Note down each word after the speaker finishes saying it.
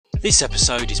This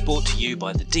episode is brought to you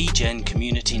by the DGen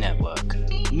Community Network,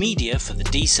 media for the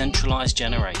decentralized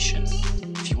generation.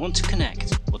 If you want to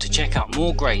connect or to check out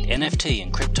more great NFT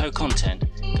and crypto content,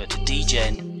 go to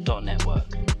dgen.network.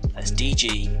 That's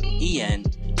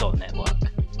DGEN.network.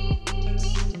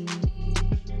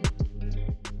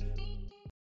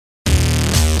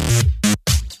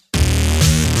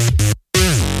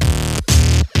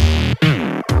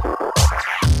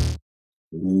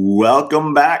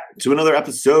 Welcome back to another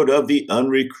episode of the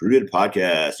Unrecruited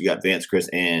Podcast. You got Vance, Chris,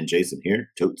 and Jason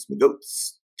here. Totes my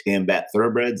goats, Tambat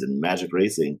Thoroughbreds, and Magic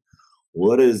Racing.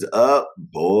 What is up,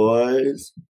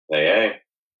 boys? Hey.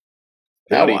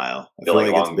 Been a while. I feel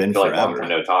like it's been forever. Longer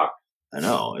no talk. I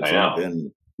know. It's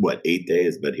only been, 8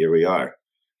 days, but here we are.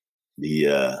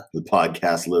 The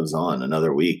podcast lives on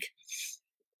another week.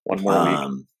 One more week.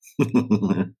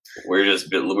 We're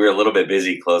a little bit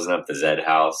busy closing up the Zed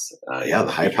house. The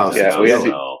Hype House. Yeah, we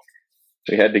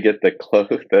had to get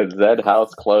the Zed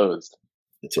house closed.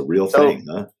 It's a real thing,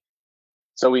 huh?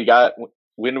 So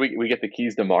when do we get the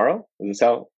keys tomorrow? Is this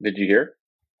how? Did you hear?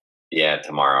 Yeah,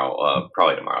 tomorrow.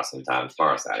 Probably tomorrow sometime.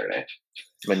 Tomorrow Saturday.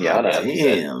 Manana.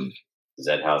 Damn.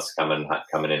 Zed house coming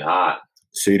in hot.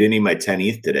 So you didn't need my 10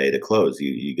 ETH today to close.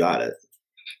 You got it.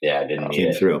 Yeah, I didn't need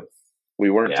it. Through. We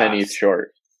weren't 10 ETH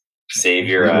short. Save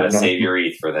your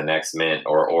ETH for the next mint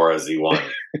or a Z1.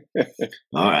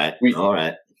 All right.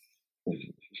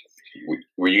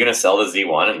 Were you going to sell the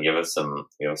Z1 and give us some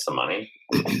money?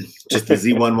 Just the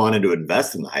Z1 wanted to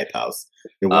invest in the Hype House.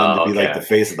 It wanted to be like the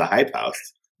face of the Hype House.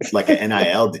 It's like an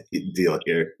NIL deal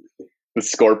here. The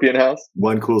Scorpion House?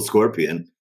 One cool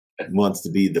Scorpion wants to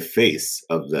be the face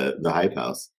of the Hype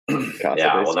House.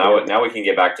 Yeah, well, now we can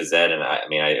get back to Zed, and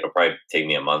it'll probably take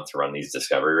me a month to run these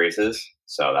discovery races,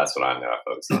 so that's what I'm going to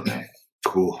focus on now.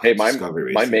 Cool. Hey, my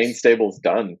main stable's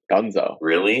done. Dunzo.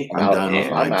 Really?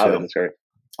 I'm out of this.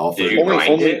 Did you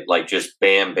grind it? Like just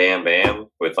bam, bam, bam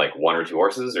with like one or two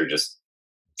horses, or just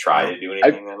try to do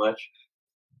anything that much?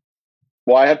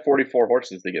 Well, I had 44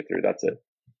 horses to get through. That's it.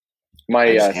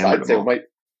 My side stable,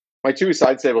 my two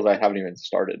side stables, I haven't even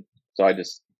started, so I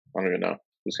don't even know. I'm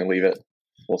just gonna leave it.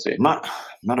 We'll see. I'm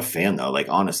not a fan though. Like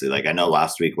honestly, like I know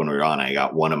last week when we were on, I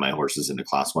got one of my horses into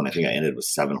Class 1. I think I ended with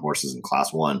 7 horses in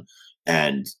Class 1,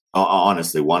 and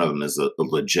honestly, one of them is a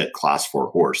legit Class 4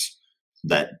 horse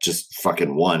that just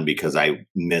fucking won because I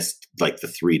missed like the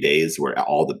 3 days where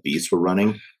all the beasts were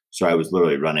running. So I was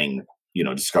literally running,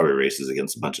 discovery races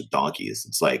against a bunch of donkeys.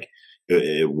 It's like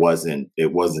it wasn't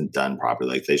done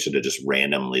properly. Like they should have just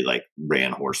randomly like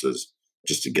ran horses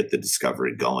just to get the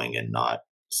discovery going and not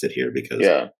sit here because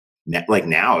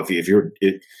now if you're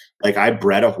I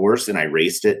bred a horse and I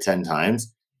raced it 10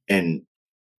 times, and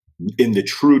in the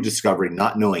true discovery,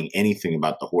 not knowing anything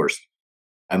about the horse,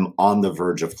 I'm on the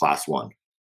verge of Class 1.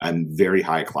 I'm very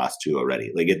high Class 2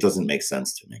 already. Like it doesn't make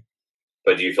sense to me.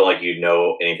 But do you feel like you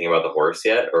know anything about the horse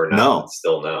yet, or no?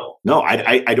 Still no. No,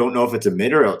 I don't know if it's a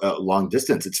mid or a long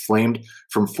distance. It's flamed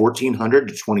from 1400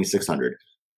 to 2600.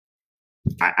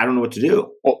 I don't know what to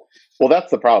do. Well, that's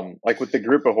the problem. Like with the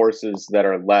group of horses that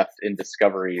are left in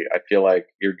Discovery, I feel like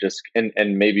you're just and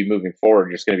maybe moving forward,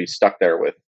 you're just going to be stuck there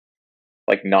with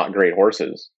like not great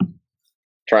horses,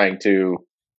 trying to,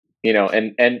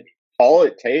 and all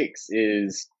it takes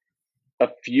is a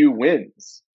few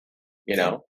wins,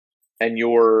 and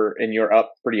you're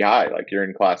up pretty high. Like you're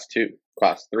in Class 2,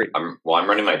 Class 3. I'm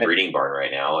running my breeding barn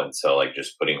right now, and so like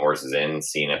just putting horses in,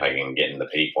 seeing if I can get in the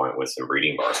pity point with some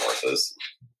breeding barn horses.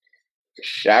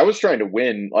 Yeah, I was trying to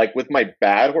win. Like with my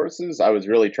bad horses, I was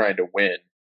really trying to win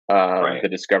the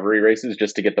discovery races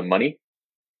just to get the money.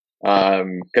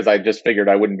 Because I just figured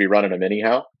I wouldn't be running them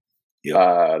anyhow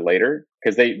later,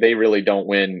 because they really don't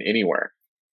win anywhere.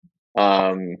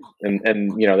 And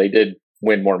they did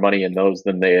win more money in those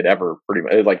than they had ever pretty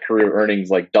much, like career earnings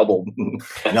like doubled.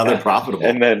 Now they're profitable.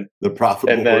 And then the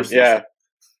profitable horses.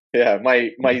 Yeah,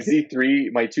 my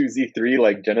Z3, my 2 Z3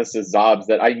 like Genesis Zobs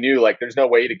that I knew like there's no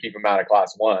way to keep them out of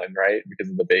Class 1, right? Because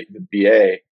of the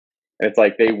BA. And it's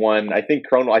like they won, I think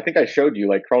I showed you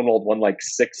like Kronwald won like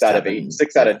 6 out of 8,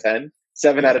 6 out of 10,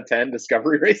 7 out of 10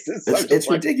 discovery races. So it's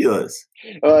like, ridiculous.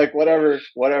 Like whatever,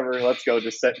 let's go.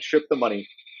 Just ship the money.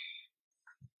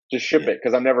 Just ship it,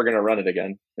 because I'm never going to run it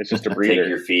again. It's just a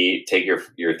breeder. Take your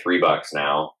 $3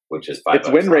 now, which is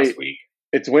 $5 win rate, last week.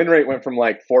 Its win rate went from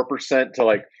like 4% to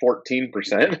like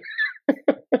 14%. So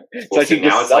I should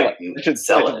just sell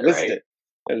it. I should list it.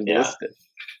 I should list it.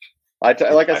 I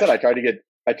said, I tried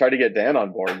to get Dan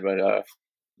on board, but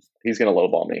he's going to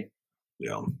lowball me.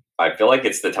 Yeah. I feel like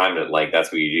it's the time to like,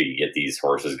 that's what you do. You get these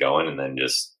horses going and then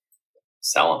just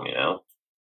sell them,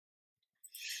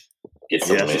 Get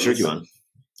some wins. It's a tricky one.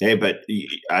 Hey, but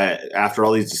after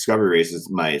all these discovery races,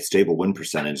 my stable win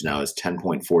percentage now is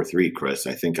 10.43. Chris,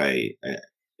 I think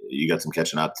you got some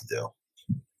catching up to do.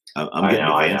 I'm getting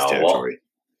advanced territory.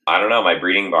 Well, I don't know. My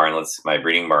breeding barn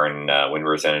win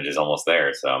percentage is almost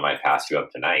there, so I might pass you up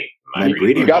tonight. My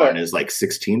breeding barn is like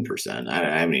 16%.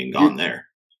 I haven't even gone there.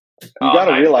 You got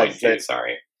to realize that.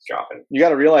 Sorry, it's dropping. You got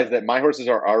to realize that my horses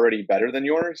are already better than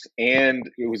yours, and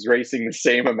it was racing the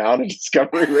same amount of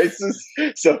discovery races,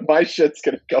 so my shit's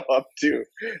gonna go up too.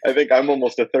 I think I'm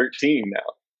almost a 13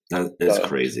 now. It's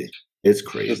crazy. It's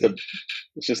crazy.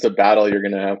 It's just a battle you're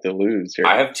gonna have to lose here.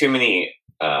 I have too many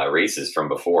races from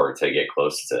before to get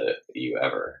close to you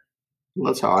ever.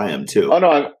 Well, that's how I am too. Oh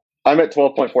no, I'm at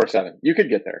 12.47. You could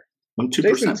get there. I'm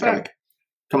 2% back.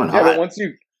 Come on, yeah,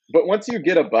 but once you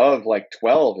get above like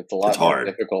 12, it's a lot more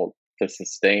difficult to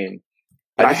sustain.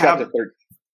 I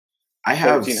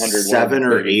have 7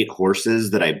 or 8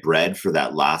 horses that I bred for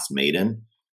that last maiden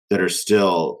that are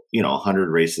still,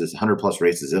 100 plus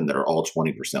races in that are all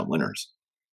 20% winners.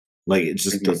 Like, it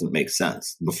just doesn't make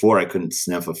sense. Before I couldn't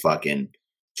sniff a fucking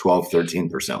 12,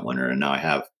 13% winner. And now I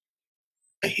have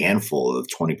a handful of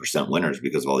 20% winners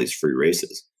because of all these free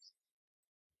races.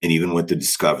 And even with the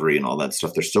discovery and all that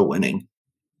stuff, they're still winning.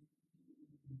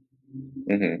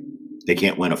 Mm-hmm. They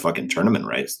can't win a fucking tournament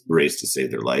race to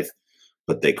save their life,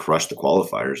 but they crush the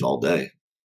qualifiers all day.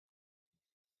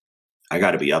 I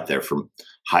got to be up there from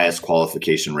highest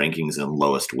qualification rankings and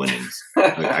lowest winnings.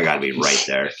 I got to be right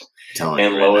there. Telling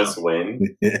and you right lowest now.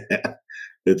 win.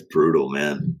 It's brutal,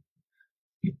 man.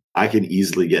 I can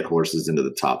easily get horses into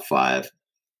the top 5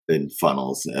 in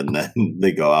funnels, and then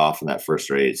they go off in that first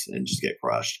race and just get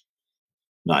crushed.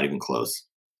 Not even close.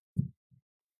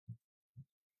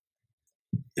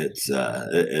 It's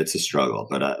a struggle,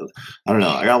 but I don't know.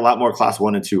 I got a lot more class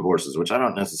 1 and 2 horses, which I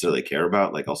don't necessarily care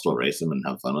about. Like, I'll still race them and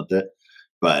have fun with it,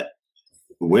 but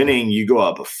winning, you go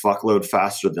up a fuckload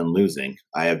faster than losing.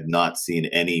 I have not seen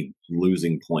any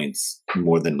losing points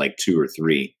more than like 2 or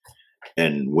 3,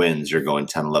 and wins you're going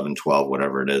 10, 11, 12,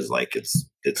 whatever it is. Like, it's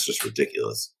just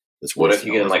ridiculous. It's what if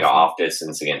you get in like an off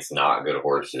distance against not good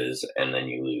horses and then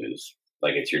you lose?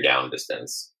 Like, it's your down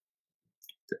distance.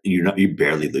 You're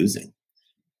barely losing.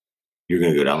 You're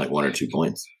going to go down like 1 or 2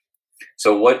 points.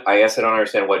 So I guess I don't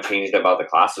understand what changed about the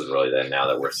classes really then, now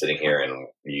that we're sitting here and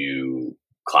you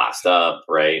classed up,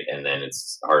 right? And then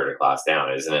it's harder to class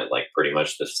down. Isn't it like pretty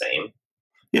much the same?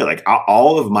 Yeah, like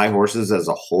all of my horses as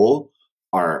a whole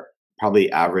are probably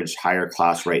average higher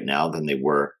class right now than they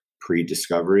were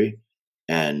pre-discovery.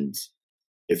 And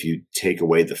if you take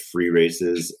away the free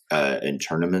races and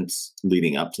tournaments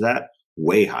leading up to that,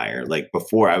 way higher. Like,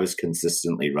 before, I was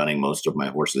consistently running most of my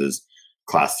horses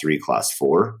class 3, class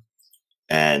 4.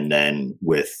 And then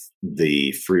with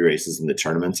the free races and the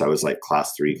tournaments, I was like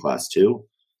class 3, class 2.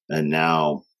 And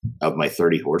now, of my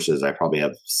 30 horses, I probably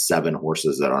have 7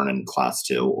 horses that aren't in class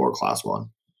 2 or class 1.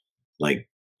 Like,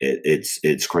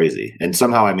 it's crazy. And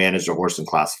somehow I managed a horse in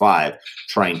class 5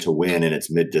 trying to win in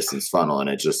its mid-distance funnel, and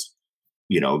it just,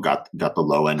 got the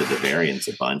low end of the variance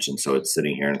a bunch. And so it's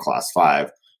sitting here in class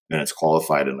 5, and it's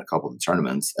qualified in a couple of the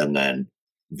tournaments, and then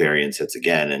variance hits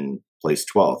again and placed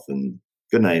 12th, and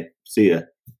good night, see ya.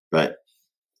 But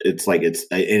it's like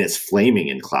it's flaming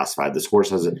in class 5. This horse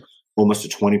has almost a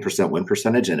 20% win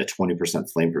percentage and a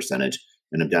 20% flame percentage,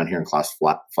 and I'm down here in class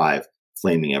 5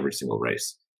 flaming every single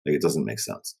race. Like, it doesn't make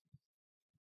sense.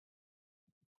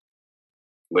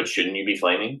 But shouldn't you be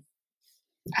flaming?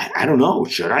 I don't know.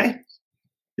 Should I?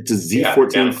 It's a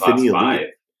Z14 Finney Elite.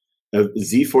 A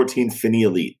Z14 Finney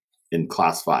Elite in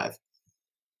class 5.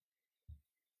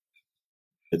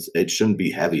 It shouldn't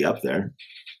be heavy up there.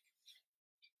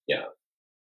 Yeah.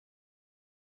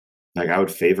 Like, I would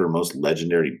favor most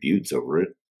legendary buttes over it.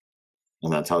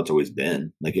 And that's how it's always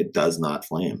been. Like, it does not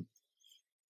flame.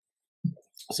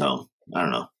 So, I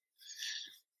don't know.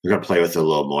 We're going to play with it a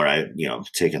little more.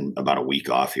 Taken about a week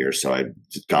off here. So I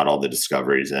just got all the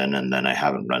discoveries in, and then I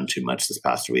haven't run too much this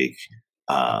past week.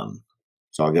 So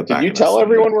I'll get back. Did you tell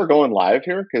everyone we're going live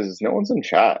here? Because no one's in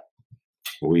chat.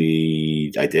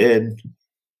 I did.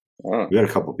 Oh. We got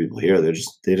a couple people here. They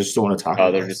just don't want to talk.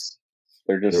 Oh, they're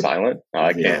just silent. No,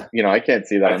 I can't. Yeah. I can't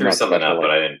see that. I threw something up, but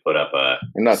I didn't put up a.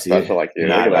 I'm not special like you.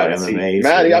 Mad about MMA.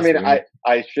 Matt, I mean,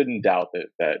 I shouldn't doubt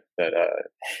that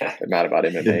mad about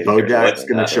MMA. Bojak's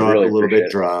going to show up a little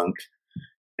bit drunk,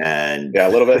 and a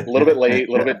little bit late,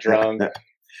 a little bit drunk.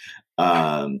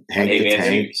 Hank hey, the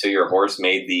Tank. So your horse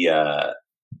made the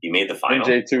final.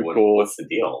 J2 cool. What's the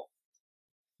deal?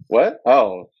 What?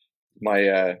 Oh,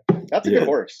 my that's a good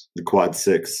horse. The quad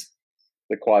 6.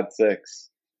 The quad 6.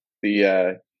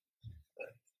 The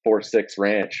 4-6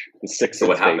 ranch. The 6. So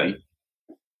what happened?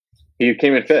 He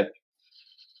came in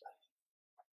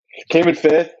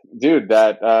fifth. Dude.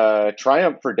 That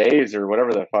Triumph for Days or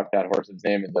whatever the fuck that horse's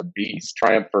name is, a beast.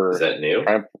 Triumph for Is that new?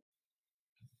 Triumph.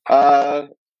 I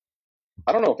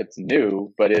don't know if it's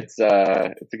new, but it's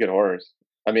a good horse.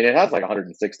 I mean, it has like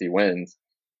 160 wins,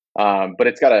 but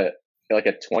it's got a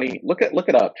 20. Look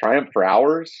it up. Triumph for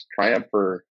Hours. Triumph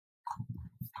for.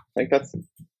 I think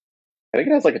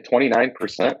it has like a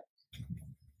 29%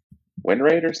 win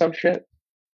rate or some shit.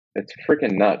 It's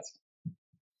freaking nuts.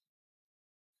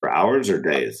 For hours or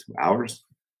days? Hours?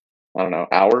 I don't know.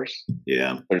 Hours.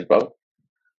 Yeah, of There's both.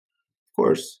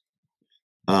 course.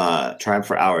 Triumph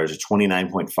for Hours, a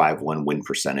 29.51 win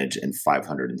percentage in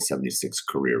 576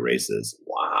 career races.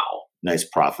 Wow. Nice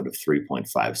profit of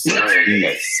 3.56. I don't think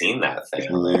I've seen that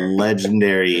thing on there.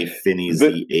 Legendary Finney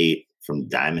Z8 from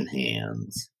Diamond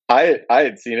Hands. I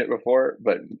had seen it before,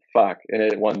 but fuck, and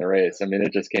it won the race. I mean,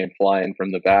 it just came flying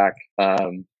from the back.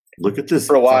 Look at this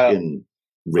For a while- fucking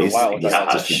race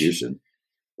gosh. distribution.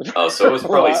 Oh, so it was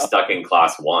probably Wow. stuck in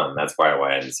class 1. That's probably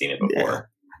why I hadn't seen it before.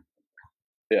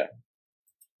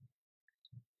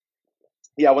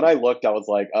 Yeah, when I looked, I was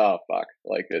like, oh fuck,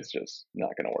 like it's just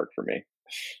not gonna work for me.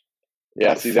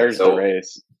 Yeah, see, there's So- the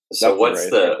race. So That's the what's race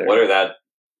the right there.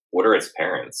 what are its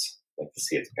parents? I'd like to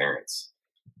see its parents.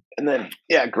 And then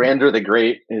Grander the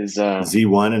Great is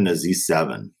Z1 and a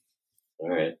Z7. All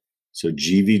right. So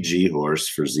GVG horse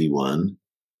for Z1.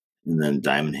 And then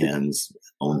Diamond Hands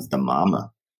owns the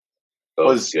mama. Both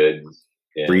Was- good.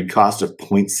 Yeah. Breed cost of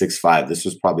 0.65. This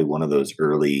was probably one of those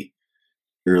early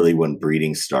when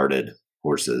breeding started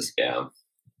horses. Yeah.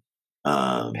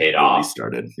 when Paid we off.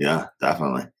 started. Yeah,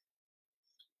 definitely.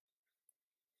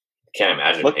 Can't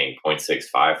imagine Look- paying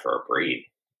 0.65 for a breed.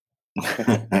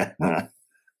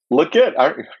 look at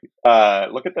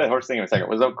the horse thing in a second.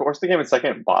 Was the horse thing in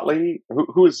second Botley?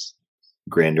 Who's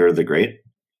Grander the Great.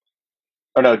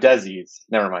 oh no, Desi's.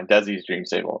 Never mind, Desi's Dream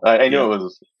Stable. I knew it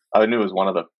was one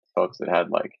of the folks that had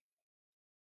like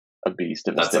a beast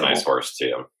of a That's a stable. nice horse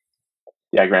too.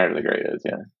 Yeah, Grander the Great is,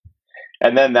 yeah.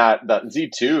 And then that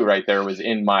Z2 right there was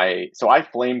in my. So I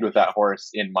flamed with that horse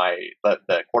in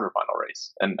the quarterfinal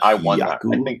race, and I won that. I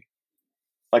Yaku. think.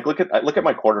 Like look at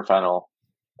my quarterfinal,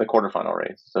 the quarterfinal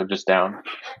race. So just down.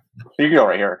 You can go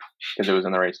right here because it was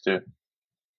in the race too.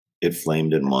 It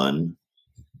flamed and won.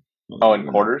 Oh, in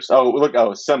quarters. Oh, look. Oh,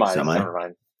 semis. Semi? Never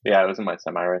mind. Yeah, it was in my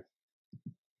semi race.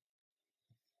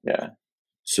 Yeah.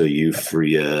 So you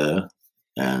Freya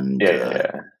and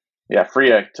Yeah.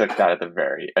 Freya took that at the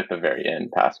very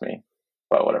end, past me,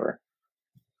 but whatever.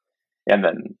 And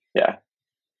then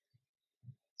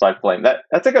so I flamed that.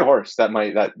 That's a good horse. That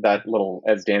little,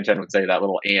 as Dan Chen would say, that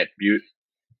little Aunt Butte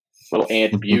from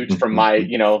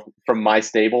my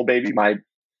stable, baby.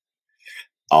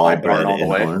 all my bred barn all the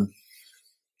way. Inhorn,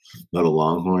 little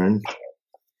Longhorn,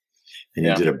 and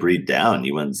you did a breed down.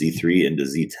 You went Z3 into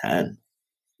Z10.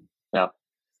 Yeah.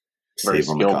 Very Save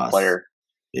on the skilled cost. player.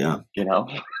 Yeah.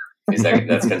 Is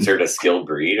that's considered a skilled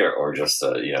breed or just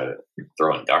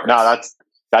throwing darts? No,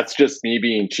 that's just me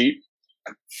being cheap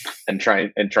and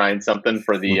trying something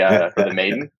for the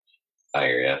maiden. I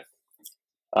hear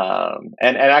ya.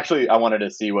 And actually, I wanted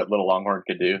to see what Little Longhorn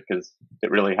could do because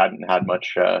it really hadn't had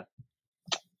much,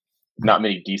 not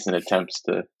many decent attempts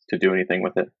to do anything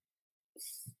with it.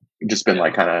 Just been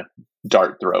like kind of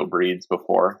dart throw breeds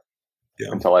before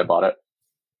until I bought it.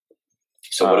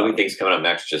 So what do we think's coming up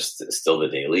next? Just still the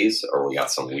dailies, or we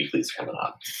got some weeklies coming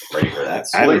up? I'm ready for that.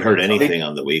 I haven't heard anything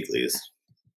on the weeklies.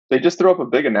 They just threw up a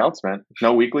big announcement.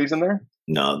 No weeklies in there?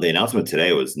 No, the announcement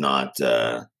today was not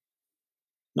a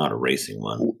racing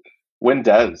one. When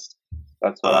does?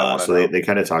 That's what I want to So know. they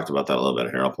kind of talked about that a little bit.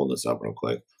 Here, I'll pull this up real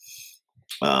quick.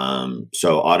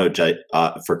 So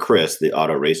for Chris, the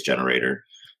auto race generator,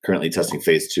 currently testing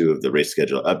phase 2 of the race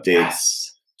schedule updates, Yes.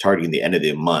 targeting the end of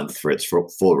the month for its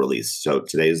full release. So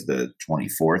today's the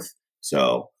 24th.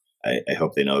 So I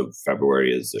hope they know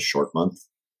February is a short month.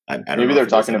 I don't Maybe know they're if it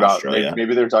is talking in about Australia.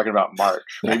 maybe they're talking about March.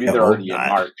 Maybe I they're hope already in not.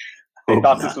 March. They Hope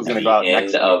thought not. this was going to The go out end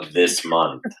next week. of this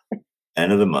month.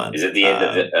 End of the month. Is it the end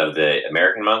of the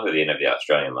American month or the end of the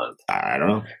Australian month? I don't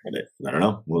know. I don't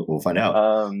know. We'll find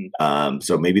out.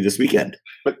 So maybe this weekend.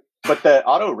 But the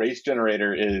auto race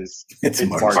generator is It's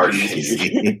March. March.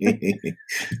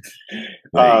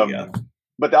 There you go.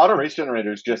 But the auto race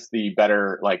generator is just the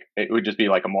better, like it would just be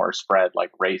like a more spread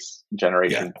like race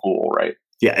generation pool, right?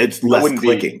 Yeah, it's less wouldn't be-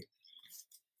 clicking.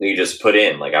 You just put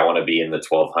in I want to be in the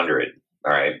 1200.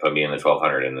 All right, put me in the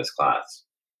 1200 in this class.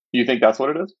 You think that's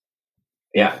what it is?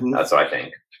 Yeah, Mhm. that's what I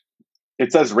think.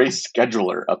 It says race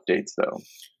scheduler updates though.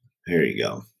 There you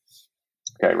go.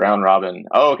 Okay, round robin.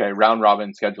 Oh, okay, round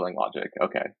robin scheduling logic.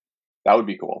 Okay, that would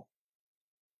be cool.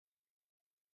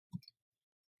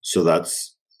 So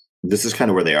this is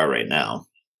kind of where they are right now,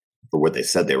 or what they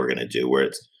said they were going to do, where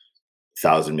it's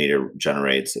 1,000-meter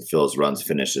generates, it fills, runs,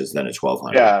 finishes, then a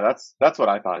 1,200. Yeah, that's what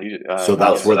I thought. So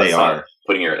that's where they are.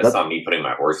 That's not me putting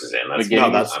my horses in.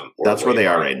 That's where they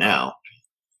are right now.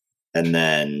 And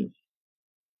then,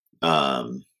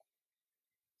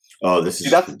 this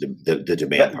is the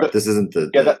demand part. This isn't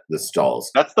the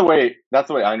stalls. That's the way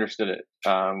I understood it.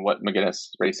 What McGinnis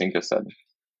Racing just said.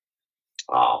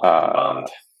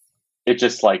 It's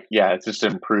just it's just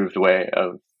an improved way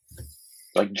of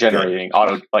generating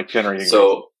generating.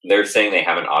 So they're saying they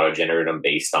haven't auto generated them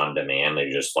based on demand.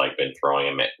 They've just been throwing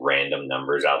them at random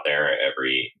numbers out there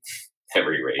every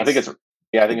race. I think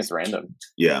it's random.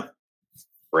 Yeah.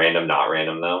 Random, not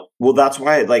random though. Well, that's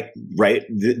why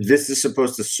this is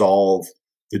supposed to solve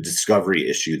the discovery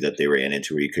issue that they ran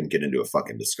into, where you couldn't get into a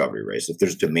fucking discovery race. If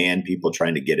there's demand, people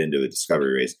trying to get into a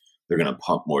discovery race, they're going to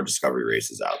pump more discovery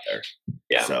races out there.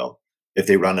 Yeah. So if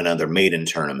they run another maiden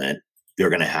tournament, they're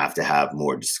going to have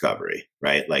more discovery,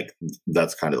 right?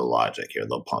 That's kind of the logic here.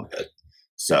 They'll pump it.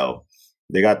 So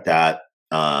they got that.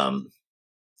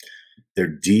 Their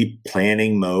deep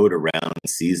planning mode around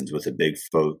seasons, with a big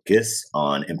focus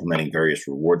on implementing various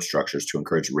reward structures to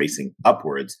encourage racing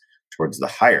upwards towards the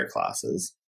higher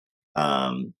classes.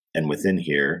 And within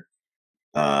here,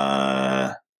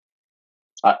 I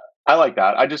like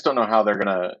that. I just don't know how they're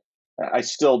gonna. I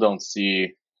still don't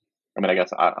see. I mean, I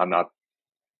guess I'm not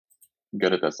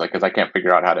good at this, because I can't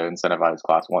figure out how to incentivize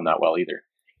Class 1 that well either.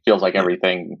 Feels like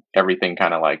everything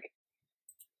kind of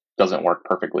doesn't work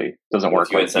perfectly. Doesn't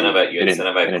work. You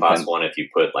incentivize Class 1 if you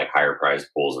put higher prize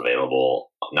pools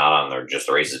available, not on just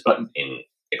the races, but in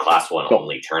the Class 1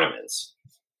 only tournaments.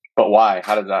 But why?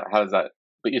 How does that?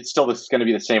 But it's still going to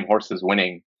be the same horses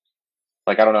winning.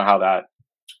 I don't know how that.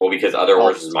 Well, because other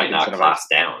horses might not class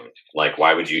down.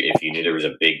 Why would you, if you knew there was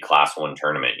a big Class 1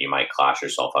 tournament, you might class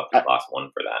yourself up to Class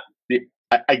 1 for that?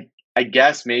 I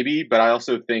guess maybe, but I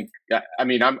also think, I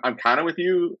mean, I'm kind of with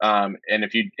you. And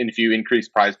if you increase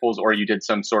prize pools, or you did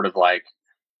some sort of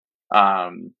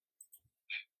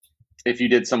if you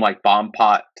did some bomb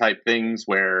pot type things,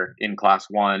 where in Class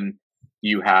 1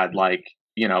 you had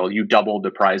you doubled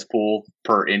the prize pool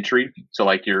per entry.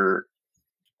 So you're,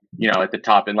 at the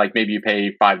top, and maybe you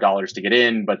pay $5 to get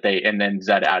in, and then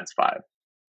Zed adds $5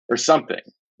 or something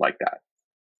like that.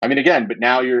 I mean, but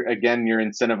now you're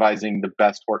incentivizing the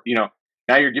best horse.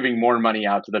 Now you're giving more money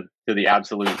out to the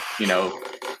absolute,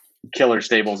 killer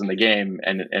stables in the game,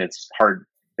 and it's hard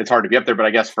to be up there. But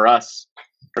I guess for us,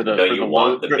 the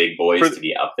big boys to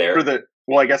be up there.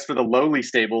 I guess for the lowly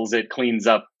stables, it cleans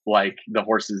up the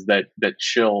horses that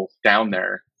chill down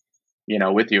there,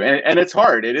 with you. And it's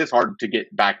hard. It is hard to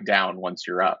get back down once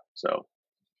you're up. So,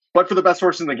 but for the best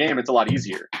horse in the game, it's a lot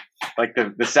easier.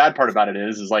 The sad part about it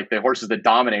is the horses that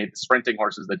dominate, the sprinting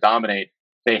horses that dominate,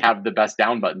 they have the best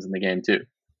down buttons in the game too.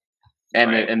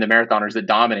 And right. and the marathoners that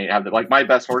dominate have my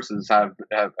best horses have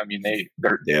I mean, they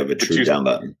have a true down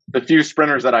button. The few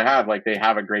sprinters that I have, they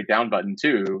have a great down button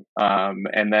too.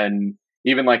 And then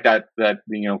even that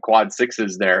quad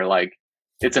sixes there,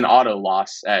 it's an auto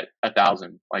loss at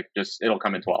 1,000. It'll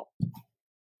come in 12.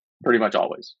 Pretty much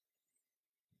always.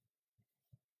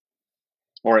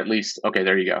 Or at least, okay,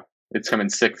 there you go. It's come in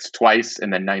 6th twice,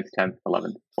 and then 9th, 10th,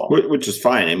 11th, 12th. Which is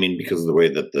fine. I mean, because of the way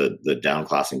that the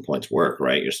downclassing points work,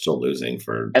 right? You're still losing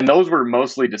for. And those were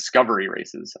mostly discovery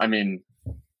races. I mean,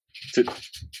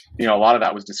 a lot of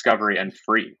that was discovery and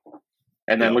free.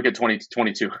 And then look at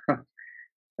 2022. I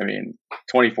mean,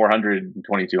 2,400 and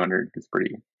 2,200 is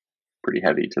pretty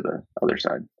heavy to the other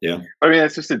side. Yeah. I mean,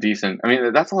 it's just a decent. I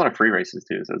mean, that's a lot of free races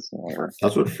too. So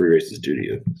that's what free races do to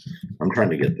you. I'm trying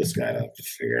to get this guy to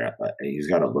figure out. He's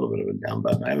got a little bit of a down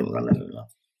button. I haven't run it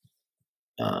enough.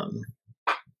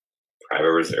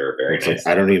 Private reserve, very nice.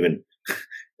 I don't even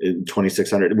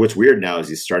 2,600. What's weird now is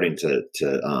he's starting to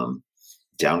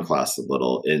downclass a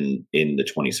little in the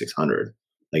 2,600.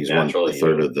 He's won a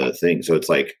third of the thing. So it's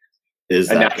is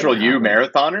a natural U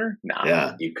marathoner? No.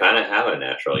 Yeah. You kind of have a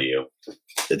natural U.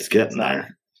 It's getting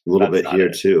there. A little bit here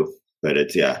too. But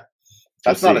it's,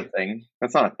 That's not a thing.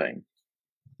 That's not a thing.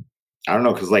 I don't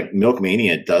know, because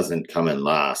Milkmania doesn't come in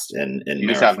last, and you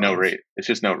just have no race. It's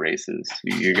just no races.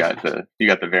 You got the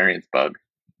variance bug.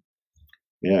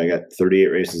 Yeah, I got 38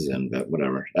 races in, but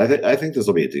whatever. I think this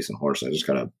will be a decent horse. I just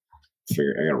gotta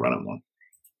run it one,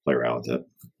 play around with it,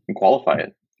 and qualify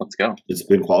it. Let's go. It's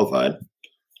been qualified.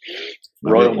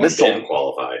 Royal Missile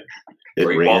qualified.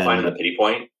 Were you qualified in the pity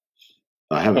point?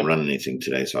 I haven't run anything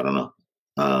today, so I don't know.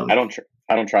 I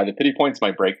don't try. The pity point's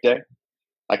my break day.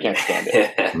 I can't stand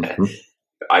it.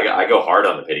 I go hard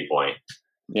on the pity point.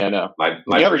 Yeah, no. My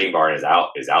breeding barn is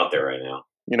out there right now.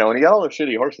 You know, when you got all the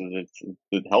shitty horses,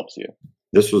 it helps you.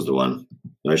 This was the one.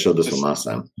 I showed this one last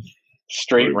time.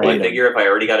 Straight Well, I random. figure if I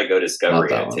already got to go Discovery, Not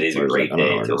that one. today's a Where is great it? I don't know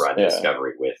day where to it is. run Yeah.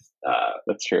 Discovery with.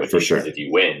 That's true. with For these, sure. 'cause if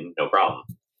you win, no problem.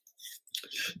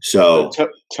 So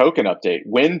Token update.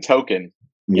 Win token.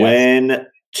 Yes. when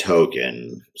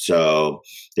token. So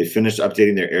they finished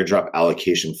updating their airdrop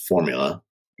allocation formula.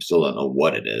 We still don't know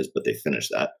what it is, but they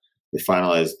finished that. They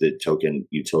finalized the token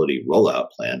utility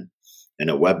rollout plan, and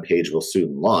a web page will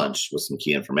soon launch with some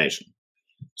key information.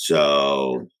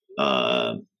 So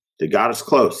they got us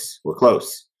close. We're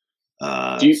close.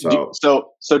 Do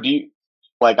you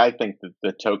like? I think that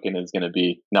the token is going to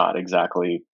be not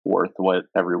exactly worth what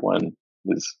everyone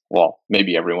is. Well,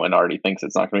 maybe everyone already thinks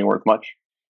it's not going to be worth much,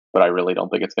 but I really don't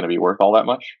think it's going to be worth all that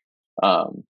much.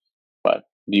 But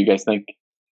do you guys think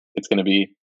it's going to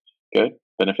be good,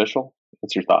 beneficial?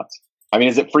 What's your thoughts? I mean,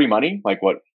 is it free money? Like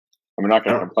what? I'm not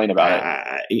going to complain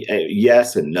about it.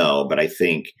 Yes and no, but I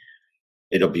think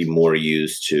it'll be more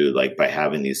used to, like, by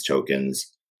having these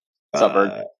tokens,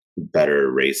 better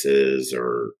races,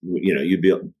 or you'd be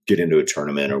able to get into a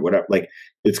tournament or whatever. Like,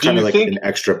 it's kind of like an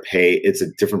extra pay. It's a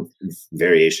different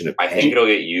variation of pay. I think it'll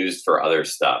get used for other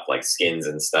stuff like skins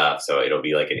and stuff. So it'll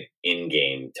be like an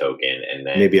in-game token, and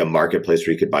then maybe a marketplace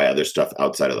where you could buy other stuff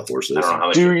outside of the horses. I don't know how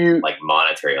much like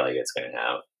monetary like it's going to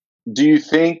have. Do you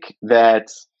think that?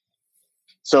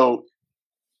 So,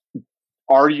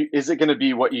 is it going to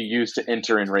be what you use to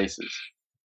enter in races?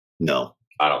 No,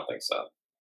 I don't think so.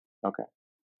 Okay,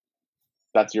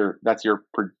 that's your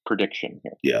prediction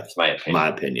here. Yeah, that's my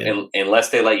opinion. Unless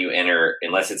they let you enter,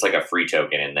 unless it's like a free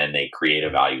token, and then they create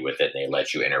a value with it, and they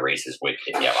let you enter races with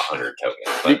if you have 100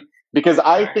 tokens. But, because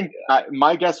I think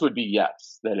my guess would be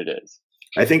yes, that it is.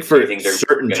 I think for they're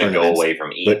certain tournaments, go away from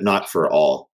ETH, but not for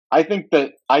all.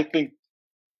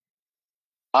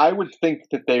 I would think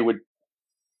that they would,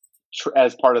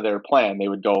 as part of their plan, they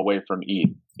would go away from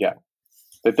ETH. Yeah,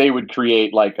 that they would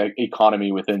create like an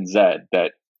economy within Zed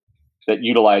that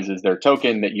utilizes their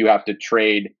token that you have to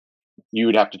trade. You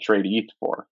would have to trade ETH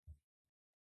for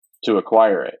to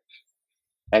acquire it,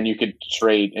 and you could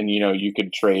trade, and you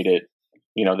could trade it.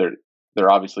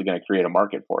 They're obviously going to create a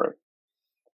market for it.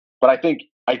 But I think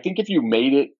if you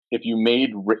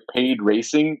made paid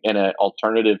racing in an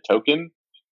alternative token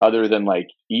other than like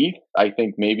ETH, I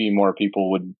think maybe more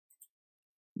people would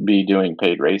be doing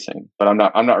paid racing. But I'm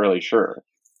not really sure.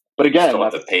 But again, still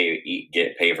have to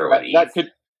pay for what ETH. That could,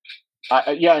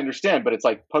 I understand, but it's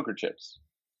like poker chips.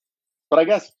 But I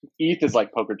guess ETH is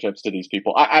like poker chips to these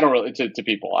people. I don't really to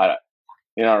people. I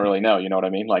don't really know. You know what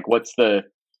I mean? Like, what's the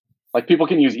like? People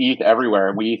can use ETH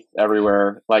everywhere, WETH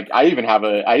everywhere. Like,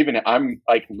 I'm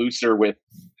like looser with.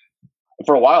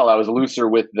 For a while, I was looser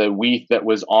with the WETH that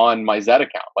was on my Zed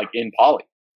account, like in Poly.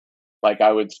 Like,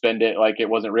 I would spend it like it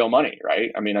wasn't real money,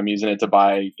 right? I mean, I'm using it to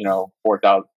buy,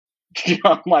 4,000.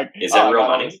 I'm like, is that real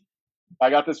money? I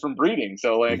got this from breeding,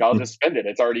 so like I'll just spend it.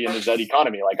 It's already in the Zed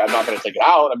economy. Like, I'm not going to take it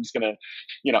out. I'm just going to,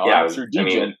 I'm through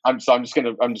DGen. I'm just going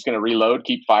to reload,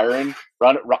 keep firing,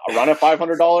 run a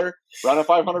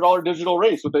 $500 digital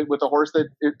race with a horse that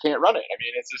it can't run it. I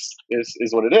mean, it's just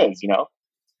is what it is,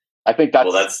 I think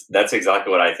that's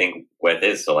exactly what I think WETH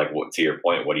is. So, like, to your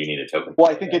point, what do you need a token? Well,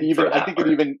 I think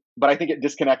it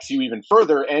disconnects you even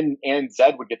further, and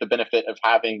Zed would get the benefit of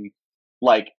having,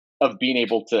 of being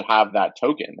able to have that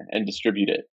token and distribute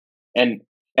it, and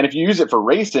if you use it for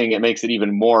racing, it makes it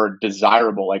even more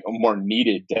desirable, like more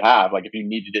needed to have. Like, if you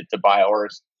needed it to buy a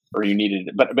horse, or you needed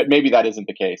it, but maybe that isn't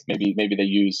the case.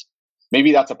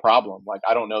 Maybe that's a problem. Like,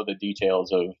 I don't know the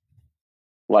details of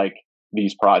like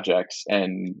these projects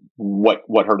and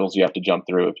what hurdles you have to jump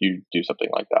through if you do something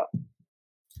like that.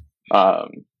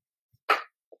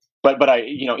 But I,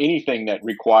 anything that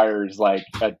requires like,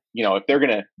 if they're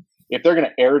gonna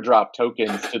airdrop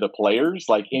tokens to the players,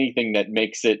 like anything that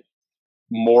makes it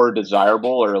more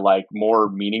desirable or like more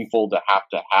meaningful to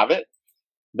have it,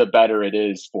 the better it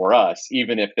is for us.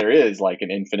 Even if there is like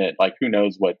an infinite, like who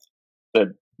knows what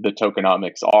the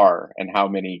tokenomics are and how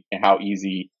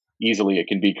easily it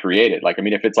can be created. Like, I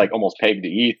mean, if it's like almost pegged to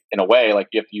ETH in a way, like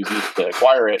you have to use ETH to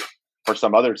acquire it or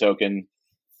some other token,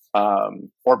 but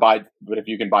if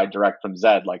you can buy direct from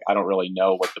Zed, like, I don't really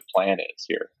know what the plan is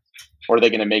here. Or are they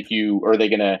going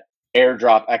to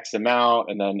airdrop X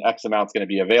amount, and then X amount's going to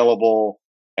be available,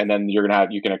 and then you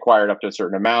can acquire it up to a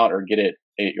certain amount or get it,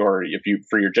 or if you,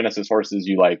 for your Genesis horses,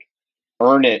 you like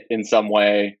earn it in some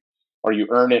way, or you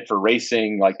earn it for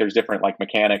racing. Like, there's different like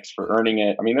mechanics for earning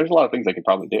it. I mean, there's a lot of things they could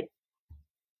probably do.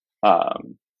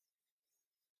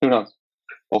 Who knows?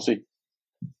 We'll see.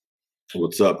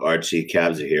 What's up, Archie?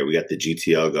 Cabs are here. We got the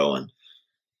GTO going.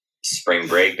 Spring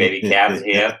break, baby. Cabs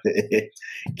here.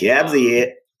 Cabs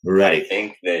here. I Right.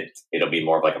 think that it'll be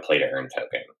more of like a play to earn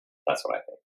token. That's what I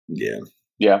think. Yeah.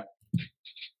 Yeah.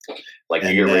 Like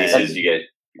And you get then- races, you get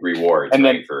rewards, And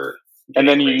right, then- for And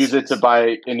then you getting use it to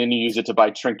races. buy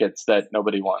trinkets that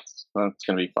nobody wants. That's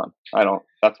gonna be fun.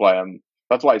 That's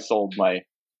why I sold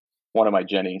one of my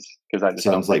Jennies, because I just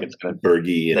Sounds don't like think it's gonna.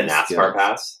 Bergie The and NASCAR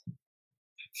pass.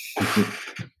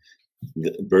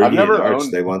 Bergie I've never and Arch,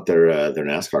 owned- they want their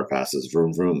NASCAR passes.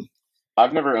 Vroom vroom.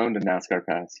 I've never owned a NASCAR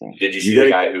pass. So. Did you see You the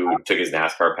gotta- guy who took his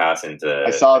NASCAR pass into?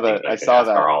 I saw think, that. like, I the saw NASCAR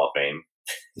that. Hall of Fame.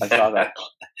 I saw that.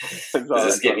 Does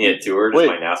this get me a tour? Does Wait.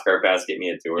 my NASCAR pass get me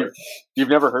a tour? You've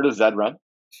never heard of Zed Run?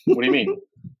 What do you mean?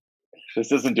 This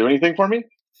doesn't do anything for me?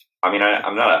 I mean,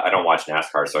 I don't watch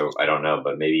NASCAR, so I don't know.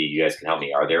 But maybe you guys can help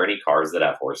me. Are there any cars that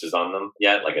have horses on them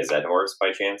yet, like a Zed horse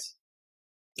by chance?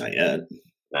 Not yet.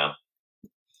 No.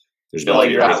 There's I feel like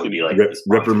you're that asking would be like Rip, the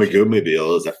Ripper sponsorship. Magoo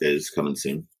mobile is coming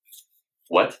soon.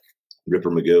 What?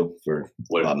 Ripper Magoo for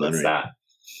Bob What's Menry. that?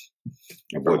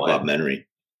 Our boy For what? Bob Menry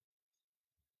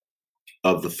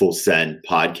of the Full Send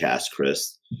podcast,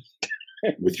 Chris,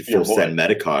 with your Your Full boy. Send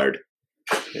Metacard.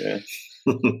 Yeah.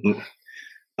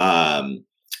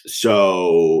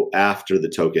 So after the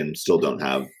token, still don't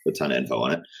have a ton of info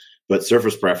on it, but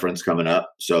surface preference coming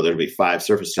up. So there'll be 5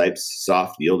 surface types: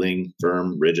 soft, yielding,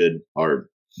 firm, rigid, hard.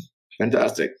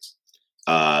 Fantastic.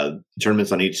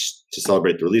 Tournaments on each to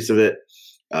celebrate the release of it,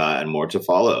 and more to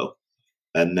follow.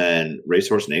 And then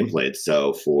racehorse nameplates.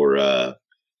 So for the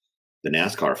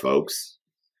NASCAR folks,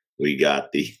 we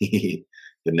got the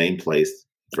the nameplate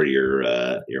for your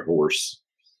horse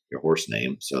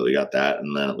name. So we got that,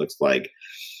 and then it looks like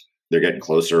they're getting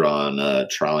closer on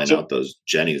trialing So- out those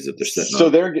Jennies that they're sitting So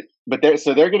on.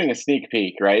 they're getting a sneak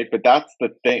peek, right? But that's the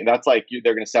thing. That's like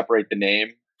they're going to separate the name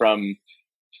from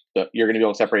you're going to be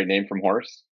able to separate name from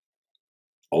horse.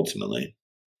 Ultimately,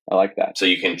 I like that. So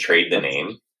you can trade the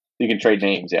name. You can trade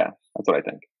names. Yeah, that's what I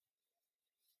think.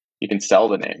 You can sell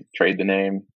the name, trade the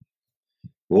name.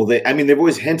 well, they've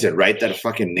always hinted, right, that a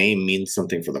fucking name means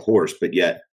something for the horse, but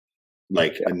yet,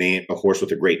 like a horse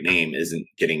with a great name isn't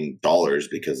getting dollars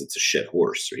because it's a shit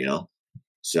horse, you know.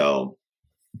 So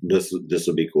this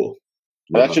will be cool.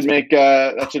 That should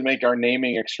make our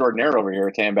naming extraordinaire over here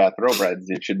at Tambat Thoroughbreds.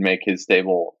 It should make his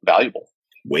stable valuable.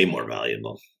 way more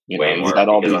valuable. You Way know, more he's got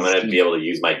all because these. I'm going to be able to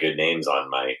use my good names on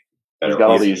my better got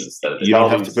all horses these- instead of the You don't all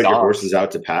have to these put your dogs. horses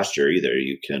out to pasture either.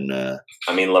 You can.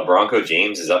 I mean, LeBronco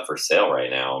James is up for sale right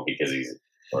now because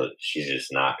she's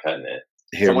just not cutting it.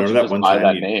 Hey, Someone should remember that just one buy time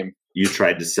that you, name. you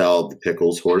tried to sell the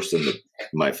Pickles horse in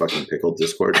my fucking pickle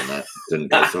Discord, and that didn't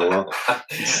go so well.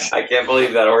 I can't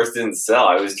believe that horse didn't sell.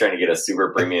 I was trying to get a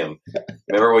super premium.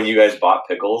 Remember when you guys bought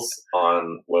Pickles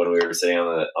when we were sitting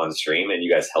on stream and you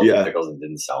guys held Yeah. the Pickles and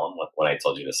didn't sell them when I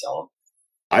told you to sell them?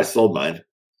 I sold mine.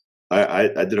 I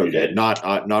did You okay. did? Not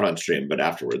on stream, but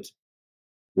afterwards.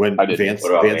 When I didn't. Vance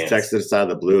What about Vance Vance? texted us out of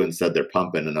the blue and said they're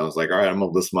pumping, and I was like, all right, I'm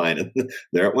gonna list mine, and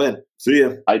there it went. See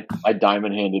ya. I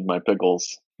diamond handed my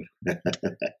pickles.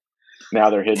 Now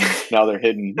they're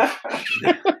hidden.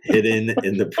 Hidden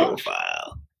in the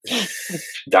profile.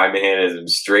 Diamond handed him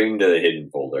straight into the hidden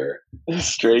folder.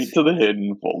 Straight to the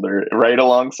hidden folder, right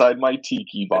alongside my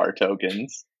Tiki Bar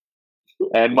tokens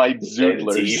and my Hey, the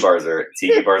Zoodlers.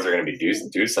 tiki bars are going to be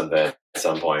do something at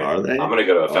some point. Are they? I'm going to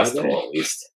go to a Are festival they? at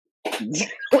least.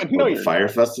 No, Well, you're Fire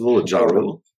Festival with Ja No.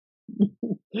 Rule.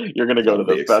 You're gonna go to That'll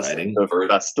the, be fest- exciting. the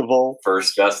festival.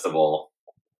 First festival.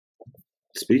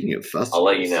 Speaking of festivals, I'll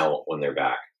let you know when they're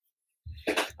back.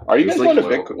 Are you It's guys like-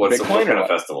 going to What Bitcoin kind or of what?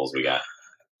 festivals we got?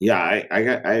 Yeah,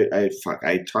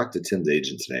 I talked to Tim's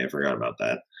agent today. I forgot about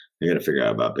that. I got to figure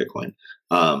out about Bitcoin.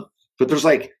 But there's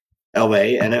like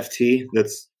LA NFT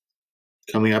that's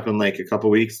coming up in like a couple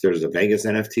weeks. There's a Vegas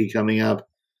NFT coming up.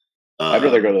 I'd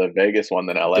rather go to the Vegas one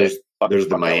than LA. There's the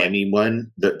Fuck LA. Miami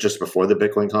one that just before the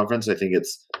Bitcoin conference. I think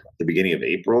it's the beginning of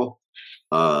April.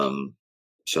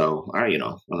 So I don't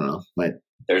know. Might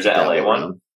There's an LA dabble one.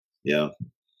 around. Yeah.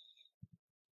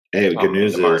 Hey, Oh, good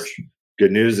news into March. is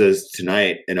good news is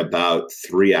tonight in about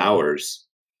 3 hours,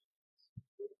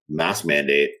 mask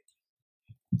mandate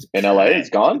In LA, it's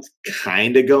gone.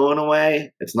 kind of going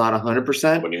away. It's not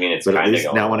 100%, What do you mean it's but at kind of least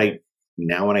going?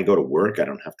 now when I go to work, I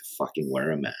don't have to fucking wear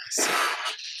a mask.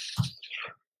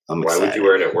 I'm Why excited. would you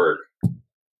wear it at work?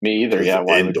 Me either. 'Cause Yeah.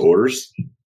 Why would- indoors.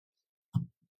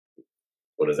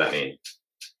 What does that mean?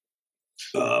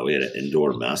 We had an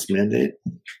indoor mask mandate.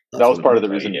 That was part of the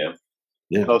What do reason. you do?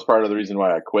 Yeah. That was part of the reason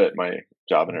why I quit my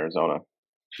job in Arizona.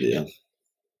 Yeah,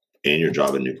 and your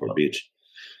job in Newport Beach.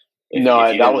 If, No,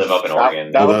 if you that didn't was live up in that-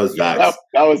 Oregon. that Oh, that was Vax.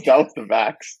 That was the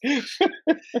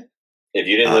vax. If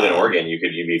you didn't live in Oregon, you'd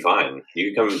be fine.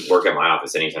 You can come work at my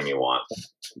office anytime you want.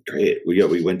 Great.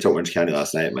 We went to Orange County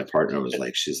last night. My partner was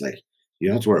like, she's like, you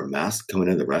don't have to wear a mask coming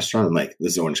into the restaurant. I'm like,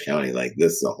 this is Orange County. Like,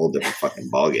 this is a whole different fucking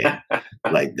ballgame.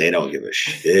 Like, they don't give a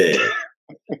shit.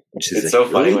 It's like, so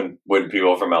funny when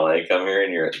people from LA come here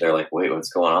and they're like, wait,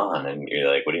 what's going on? And you're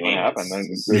like, what do you mean? What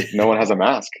happened? No one has a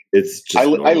mask. It's just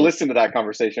I listened to that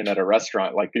conversation at a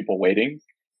restaurant, like people waiting,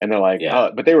 and they're like,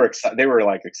 oh, but they were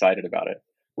like excited about it.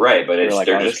 Right, but it's, like,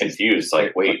 they're just confused.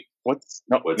 Like, wait, what's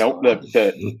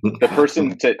the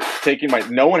person taking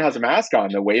no one has a mask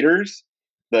on. The waiters,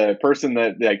 the person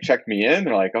that like checked me in,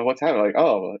 they're like, oh, what's happening? Like,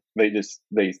 oh, they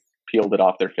peeled it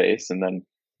off their face, and then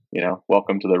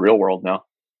welcome to the real world now.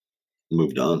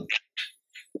 Moved on.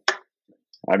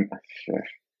 I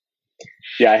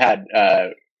had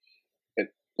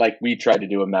like we tried to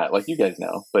do a mat, like you guys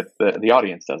know, but the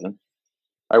audience doesn't.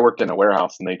 I worked in a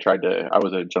warehouse, and I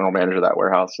was a general manager of that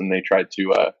warehouse, and they tried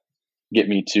to get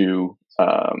me to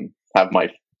have my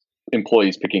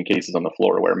employees picking cases on the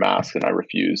floor wear masks, and I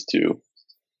refused to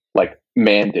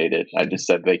mandate it. I just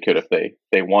said they could if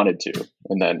they wanted to,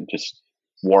 and then just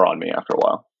wore on me after a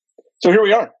while. So here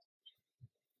we are.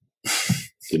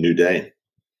 It's a new day.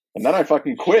 And then I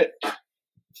fucking quit.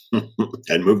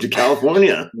 And moved to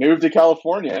California. And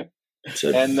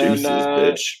then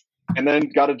bitch. And then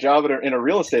got a job in a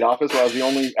real estate office where I was the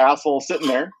only asshole sitting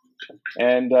there.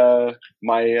 And the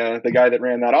guy that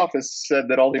ran that office said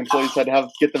that all the employees had to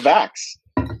get the vax.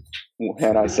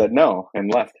 And I said no and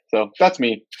left. So that's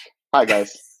me. Hi,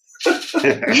 guys.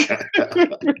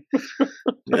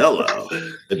 Hello.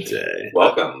 Good day.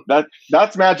 Welcome.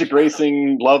 That's Magic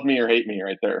Racing. Love me or hate me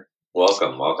right there.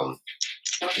 Welcome.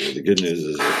 Yeah, the good news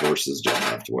is the horses don't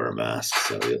have to wear a mask.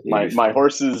 So my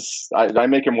horses, I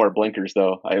make them wear blinkers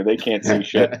though. They can't see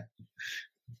shit.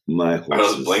 My horses. Are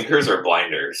those blinkers or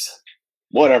blinders?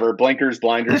 Whatever, blinkers,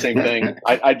 blinders, same thing.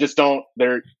 I just don't.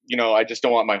 I just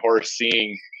don't want my horse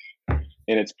seeing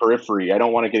in its periphery. I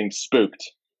don't want it getting spooked.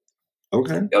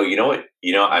 Okay. Oh, you know what?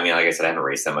 I mean, like I said, I haven't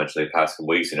raced that much the past couple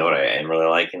weeks. You know what I am really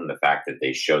liking? The fact that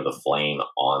they show the flame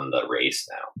on the race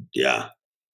now. Yeah.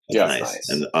 That's nice.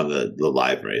 And on the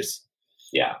live race.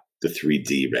 Yeah. The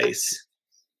 3D race.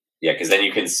 Yeah, because then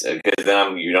you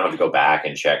don't have to go back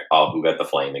and check, who got the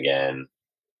flame again.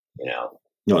 No,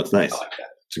 it's nice. I like that.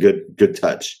 It's a good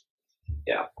touch.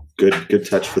 Yeah. Good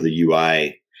touch for the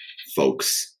UI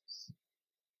folks.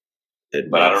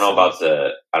 But I don't know about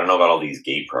all these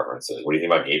gate preferences. What do you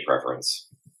think about gate preference?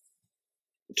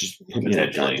 Just put me in a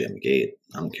goddamn gate.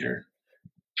 I don't care.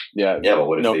 Yeah. Yeah, but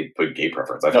what if they put gate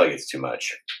preference? I feel like it's too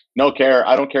much. No care.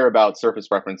 I don't care about surface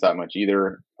preference that much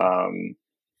either. That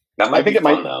might be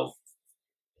fun though.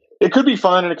 It could be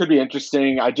fun and it could be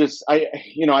interesting. I just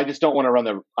don't want to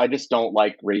run I just don't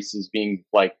like races being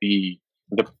like the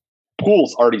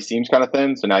pools already seems kind of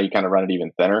thin, so now you kind of run it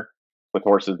even thinner with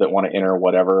horses that want to enter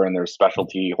whatever, and there's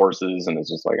specialty horses, and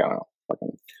it's just like, I don't know.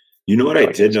 You know what I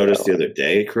did notice the other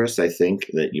day, Chris, I think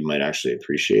that you might actually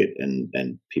appreciate,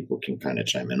 and people can kind of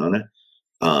chime in on it.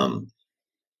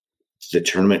 The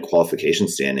tournament qualification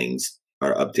standings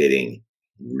are updating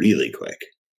really quick.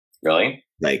 Really?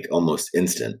 Like almost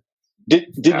instant. Did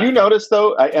you notice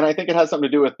though? And I think it has something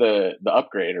to do with the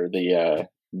upgrade or the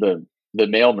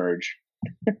mail merge.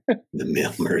 The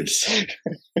mail merge,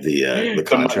 the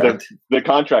contract, the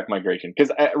contract migration.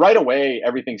 Because right away,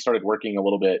 everything started working a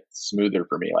little bit smoother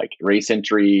for me. Like race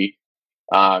entry,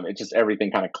 it just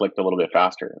everything kind of clicked a little bit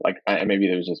faster. Like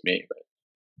maybe it was just me, but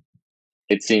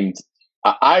it seemed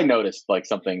I noticed like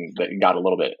something that got a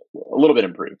little bit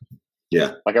improved.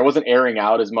 Yeah, like I wasn't airing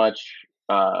out as much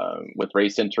with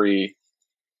race entry.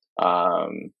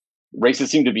 Races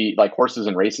seem to be like horses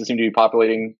and races seem to be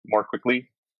populating more quickly.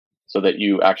 So that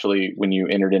you actually, when you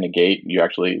entered in a gate,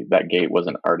 that gate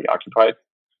wasn't already occupied.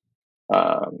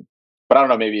 But I don't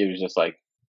know. Maybe it was just like,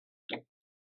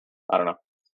 I don't know.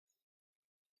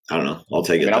 I'll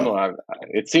take it.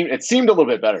 It seemed a little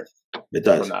bit better. It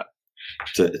does. From that.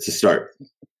 It's a start.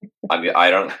 I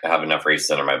don't have enough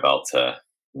races under my belt to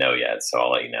know yet, so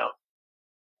I'll let you know.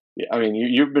 Yeah, I mean,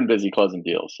 you've been busy closing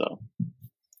deals, so.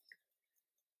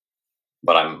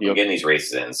 But I'm getting these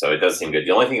races in, so it does seem good.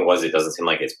 The only thing it doesn't seem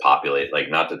like it's populated. Like,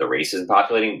 not that the race isn't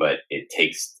populating, but it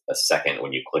takes a second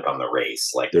when you click on the race.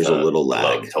 Like, there's a little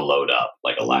lag to load up,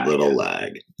 like a lag.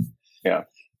 Lag. Yeah,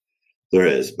 there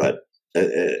is, but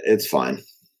it's fine.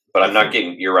 But I'm not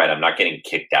getting. You're right. I'm not getting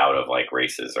kicked out of like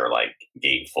races or like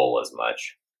gate full as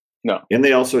much. No, and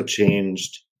they also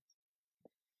changed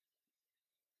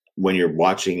when you're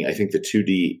watching. I think the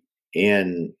 2D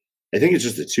and. I think it's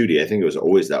just the 2D. I think it was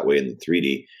always that way in the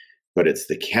 3D, but it's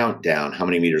the countdown, how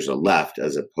many meters are left,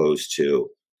 as opposed to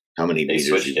how many They meters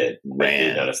switched you it. I did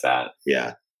ran. notice that.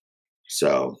 Yeah.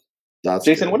 So that's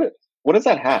Jason, good. what is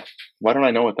that hat? Why don't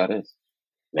I know what that is?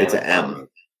 It's Mammoth an M. Mountain.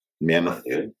 Mammoth.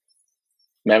 Dude.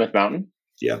 Mammoth Mountain?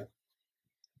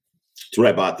 It's what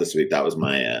I bought this week. That was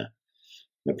my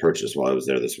my purchase while I was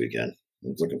there this weekend. I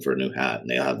was looking for a new hat, and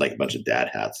they had like a bunch of dad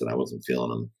hats, and I wasn't feeling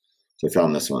them, so I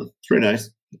found this one. It's pretty nice.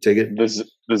 Take it.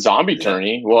 The zombie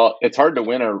tourney. Well, it's hard to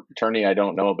win a tourney I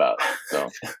don't know about. So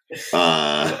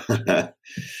The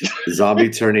zombie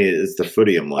tourney is the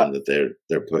Footium one that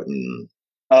they're putting.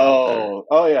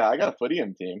 oh yeah, I got a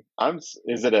Footium team.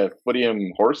 Is it a Footium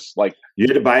horse? Like You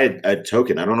had to buy a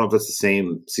token. I don't know if it's the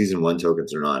same season 1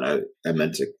 tokens or not. I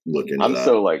meant to look into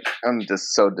that. I'm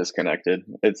just so disconnected.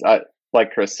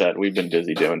 Like Chris said, we've been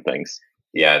busy doing things.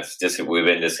 Yeah, it's just we've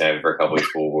been disconnected for a couple weeks.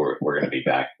 But we're going to be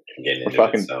back and getting into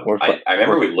it. So we're I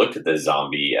remember we looked at the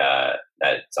zombie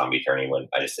that zombie tourney when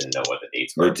I just didn't know what the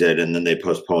dates were. We did, and then they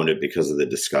postponed it because of the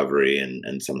discovery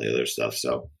and some of the other stuff.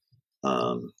 So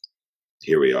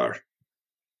here we are.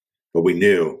 But we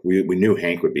knew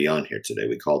Hank would be on here today.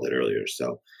 We called it earlier.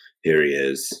 So here he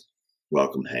is.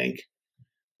 Welcome, Hank.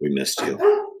 We missed you.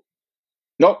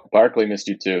 Nope, Barkley missed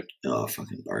you too. Oh,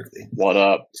 fucking Barkley. What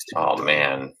up? Oh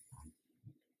man,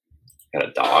 got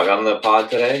a dog on the pod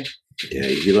today. Yeah,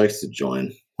 he likes to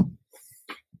join.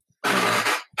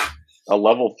 A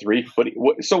level 3 footy.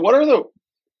 So what are the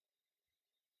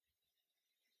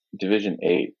Division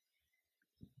 8?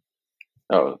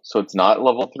 Oh, so it's not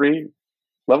level 3.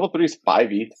 Level 3 is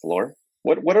 5th floor.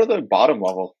 What are the bottom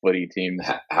level footy teams?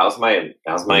 How's my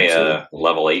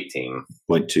level 8 team?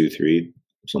 0.23,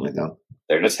 something like that.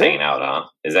 They're just That's it? hanging out, huh?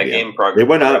 Is that Yeah. game They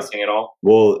went up. progressing at all?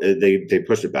 Well, they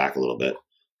pushed it back a little bit.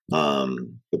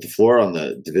 But the floor on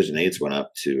the Division 8s went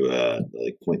up to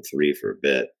like 0.3 for a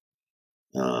bit.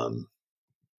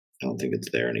 I don't think it's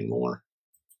there anymore.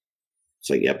 It's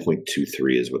like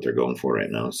 0.23 is what they're going for right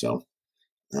now. So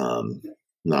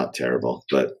not terrible,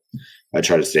 but I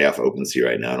try to stay off OpenSea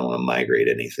right now. I don't want to migrate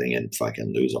anything and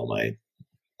fucking lose all my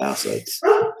assets.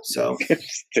 So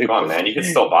Come on, man, you can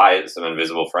still buy some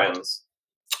invisible friends.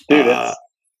 Dude,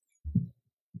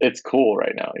 it's cool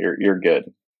right now. You're good.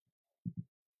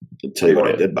 I'll tell you what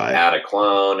I did buy. Add a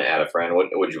clone, add a friend. What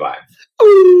would you buy?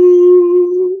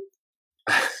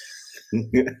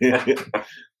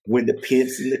 When the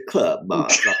pimp's in the club,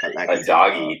 boss. Like A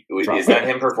doggy. Is that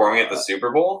him performing at the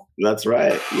Super Bowl? That's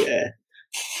right. Yeah.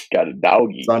 Got a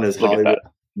doggy. It's on his Look at Hollywood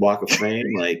that. Walk of Fame.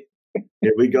 Like,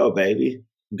 here we go, baby.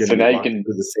 I'm gonna So be now you walking can-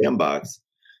 through the sandbox.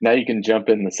 Now you can jump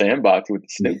in the sandbox with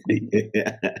Snoop.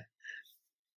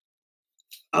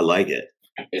 I like it.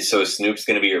 So Snoop's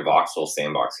going to be your voxel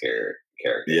sandbox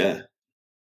character. Yeah.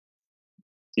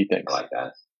 He thinks. I like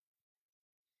that.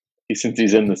 Since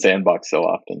he's in the sandbox so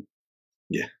often.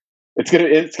 Yeah. It's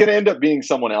gonna end up being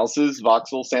someone else's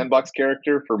voxel sandbox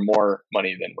character for more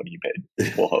money than what he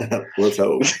paid. We'll hope. Let's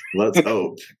hope. Let's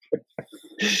hope.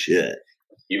 Shit.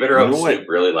 You better You hope know what? Snoop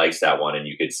really likes that one and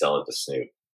you could sell it to Snoop.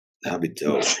 That'd be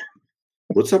dope.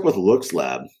 What's up with Looks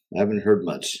Lab? I haven't heard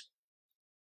much.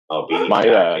 Oh, Beanie's My,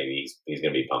 back, baby. He's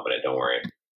going to be pumping it. Don't worry.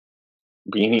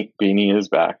 Beanie is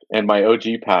back, and my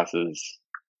OG passes.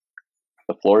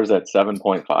 The floor is at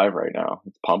 7.5 right now.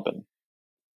 It's pumping.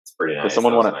 It's pretty nice. Does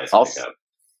someone That was want a to? nice pickup.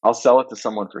 I'll sell it to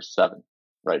someone for 7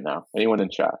 right now. Anyone in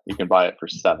chat, you can buy it for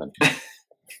 7.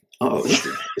 Oh, it's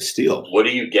a steal. What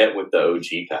do you get with the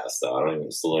OG pass, though? I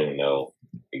still don't even know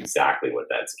exactly what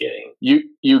that's getting.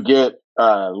 You get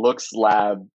Looks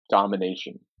Labs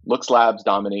domination.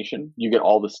 You get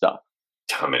all the stuff.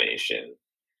 Domination.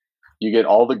 You get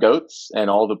all the goats and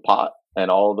all the pot and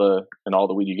all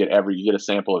the weed. You get a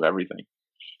sample of everything.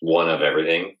 One of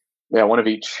everything. Yeah, one of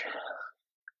each.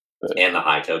 And the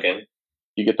high token.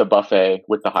 You get the buffet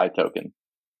with the high token.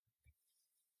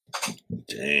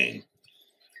 Dang.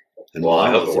 And Well, I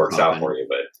hope monoliths it are works out pumping. for you,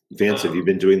 but Vance, have you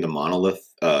been doing the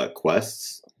monolith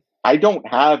quests? I don't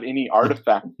have any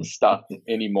artifact stuff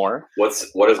anymore. what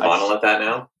is Monolith at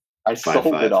now? I sold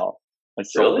 5.5. it all. I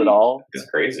sold Really? it all. It's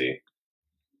crazy.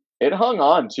 It hung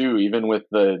on too, even with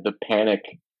the panic.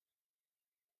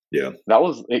 Yeah.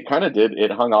 It kind of did.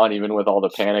 It hung on even with all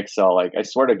the panic sell. Like, I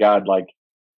swear to God, like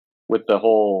with the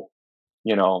whole,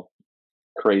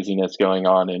 craziness going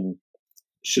on in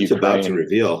Shit's about to Ukraine.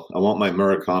 reveal. I want my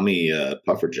Murakami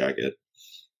puffer jacket.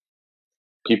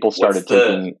 people started What's the-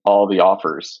 taking all the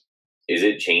offers. Is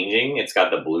it changing? It's got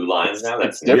the blue lines now.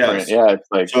 That's It's different. Yes. Yeah, it's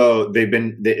like So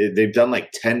they've done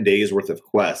like 10 days worth of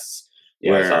quests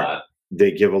yeah, I where saw that.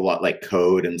 they give a lot like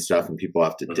code and stuff, and people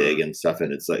have to Mhm. dig and stuff,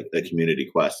 and it's like a community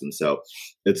quest, and so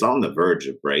it's on the verge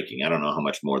of breaking. I don't know how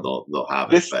much more they'll have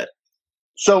This- it, but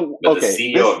so. But Okay, the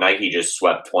CEO of Nike just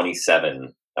swept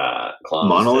 27 clones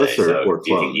Monoliths today. or Do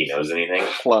you think clones? he knows anything?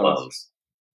 Clones.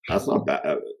 That's not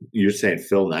bad. You're saying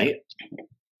Phil Knight?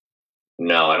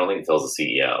 No, I don't think Phil's the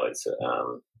CEO. It's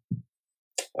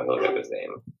I'll look up his name.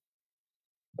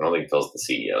 I don't think Phil's the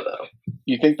CEO though.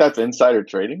 You think that's insider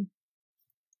trading?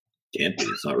 Can't be.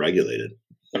 It's not regulated.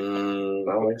 I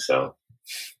don't think so.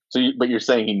 So, but you're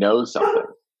saying he knows something.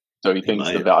 So he thinks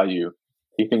might. the value.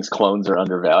 He thinks clones are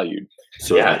undervalued.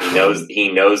 So Yeah, is my he clone- knows.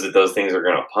 He knows that those things are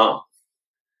going to pump.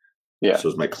 Yeah. So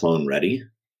is my clone ready?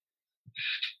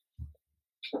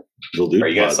 They'll do Are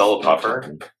you gonna pods. sell a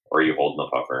puffer? Or are you holding the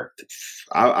puffer?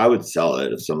 I would sell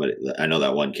it if somebody. I know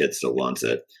that one kid still wants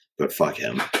it, but fuck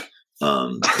him.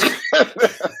 But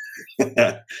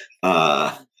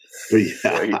yeah.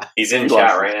 He's in He chat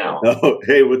lost right his now. Oh,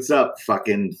 hey, what's up,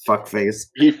 fucking fuckface?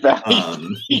 He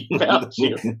found. He found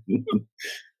you.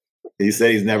 He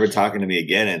said he's never talking to me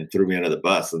again and threw me under the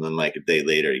bus. And then, like a day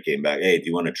later, he came back. Hey, do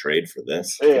you want to trade for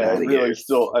this? Get Yeah, I outta really here.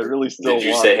 still Did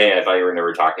you want say, it. "Hey, I thought you were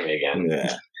never talking to me again"?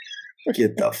 Yeah.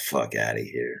 Get the fuck out of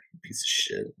here, piece of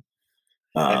shit.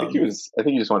 I think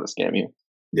he just wanted to scam you.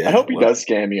 Yeah, I hope he well, does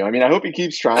scam you. I mean, I hope he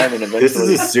keeps trying and eventually. This is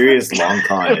a serious long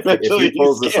con. If Eventually he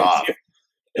pulls he this scams off, you.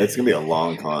 that's gonna be a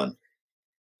long con.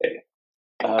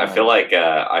 I feel like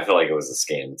it was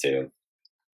a scam too.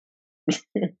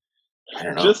 I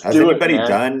don't know. Just Has do it, anybody man.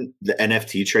 done the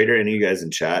NFT trader? Any of you guys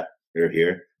in chat or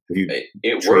here? Have you?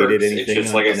 It Traded works. It's anything just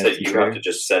on like I said, NFT you Trader? have to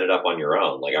just set it up on your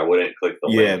own. Like I wouldn't click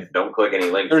the Yeah. link. Don't click any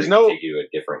links. There's that no- take you to a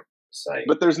different site.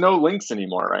 But there's no links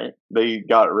anymore, right? They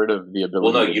got rid of the ability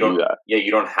Well, no, to you do don't. that. Yeah,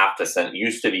 you don't have to send. It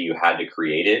used to be you had to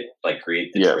create it, like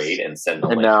create the Yes. trade and send the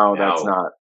And link. now that's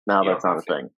not. Now you that's don't not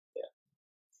a have thing.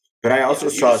 But I also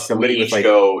You saw just- somebody we with each like,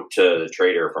 go to the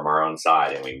trader from our own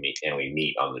side, and we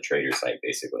meet on the trader site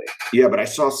basically. yeah, but I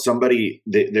saw somebody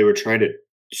they were trying to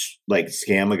like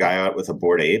scam a guy out with a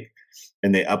Bored Ape,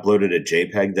 and they uploaded a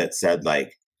JPEG that said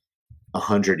like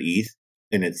 100 ETH,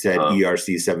 and it said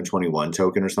ERC 721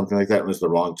 token or something like that. It was the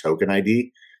wrong token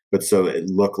ID, but so it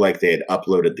looked like they had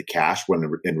uploaded the cash when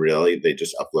in reality they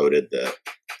just uploaded the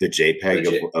JPEG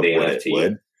of what NFT. it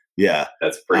would. Yeah,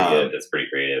 That's pretty good. That's pretty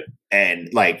creative. and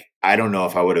like I don't know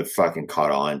if I would have fucking caught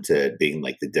on to being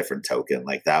like the different token.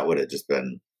 Like that would have just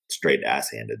been straight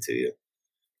ass handed to you.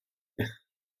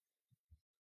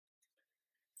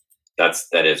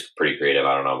 That is pretty creative.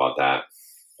 I don't know about that.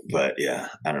 But yeah,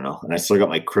 I don't know. And I still got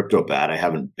my crypto bat. I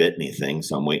haven't bit anything,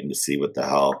 so I'm waiting to see what the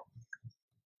hell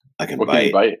I can What can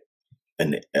you bite. bite?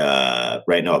 And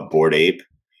right now, a Bored Ape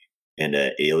and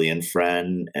an Alien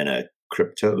Friend and a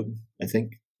Crypto. I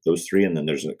think those three, and then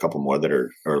there's a couple more that are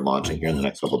launching here in the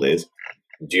next couple of days.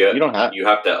 Do you? You don't have. You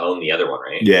have to own the other one,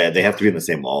 right? Yeah, they have to be in the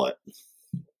same wallet.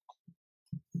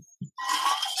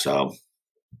 So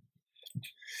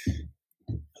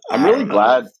I'm I really don't know.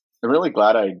 glad. I'm really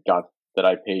glad I got that.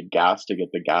 I paid gas to get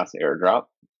the gas airdrop.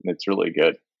 It's really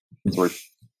good. It's worth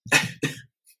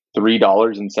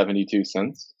 $3.72,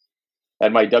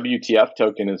 and my WTF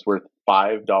token is worth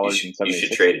 $5.76. You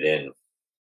should trade it in.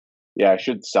 Yeah, I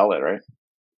should sell it, right?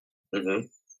 Mm-hmm.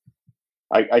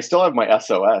 I still have my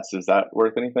SOS. Is that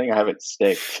worth anything? I have it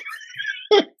staked.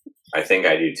 I think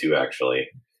I do too, actually.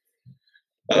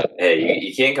 Hey,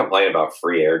 you can't complain about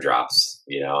free airdrops.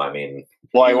 You know, I mean,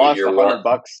 Well, I lost You're $100.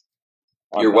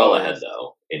 on you're well those. ahead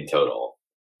though in total.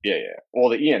 Yeah. Well,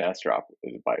 the ENS drop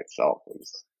is by itself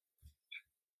was,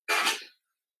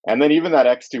 and then even that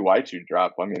X2Y2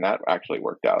 drop. I mean, that actually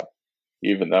worked out,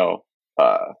 even though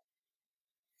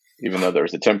there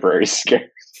was a temporary scare.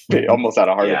 They almost had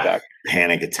a heart Yeah. attack.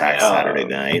 Panic attack Yeah. Saturday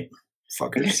night.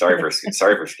 Fuckers.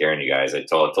 Sorry for scaring you guys. I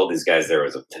told these guys there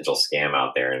was a potential scam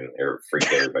out there, and they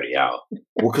freaked everybody out.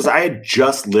 Well, because I had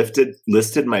just listed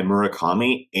my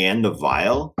Murakami and the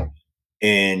vial,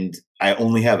 and I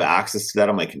only have access to that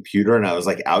on my computer. And I was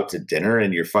like out to dinner,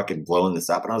 and you're fucking blowing this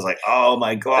up, and I was like, oh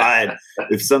my god,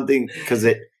 if something, because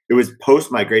it was post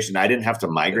migration. I didn't have to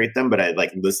migrate them, but I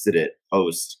like listed it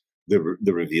post the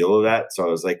reveal of that. So I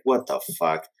was like, what the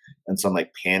fuck? And so I'm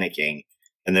like panicking.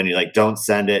 And then you're like, don't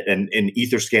send it. And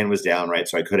Etherscan was down, right?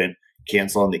 So I couldn't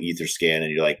cancel on the Etherscan.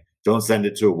 And you're like, don't send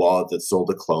it to a wallet that sold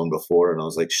a clone before. And I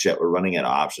was like, shit, we're running out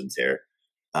of options here.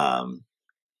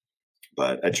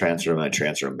 But I transfer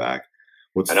them back.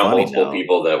 What's I know funny multiple now,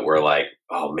 people that were like,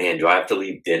 "Oh man, do I have to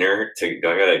leave dinner? Do I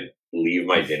gotta leave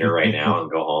my dinner right now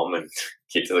and go home and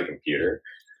get to the computer?"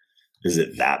 is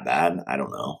it that bad? I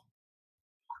don't know.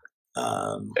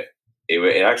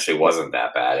 It actually wasn't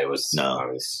that bad. It was No. I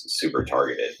was super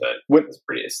targeted, but What-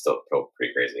 it's still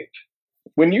pretty crazy.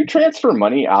 When you transfer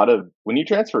money when you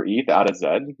transfer ETH out of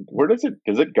Zed, where does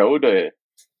it go to?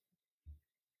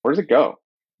 Where does it go?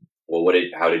 Well,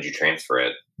 how did you transfer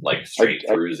it? Like straight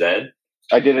I- through Zed?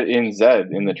 I did it in Zed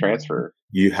in the transfer.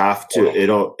 You have to.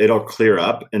 It'll clear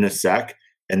up in a sec,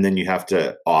 and then you have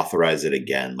to authorize it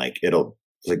again. Like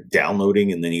it's like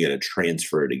downloading, and then you got to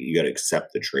transfer it. You got to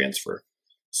accept the transfer.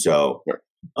 So,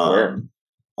 hold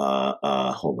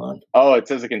on. Oh, it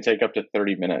says it can take up to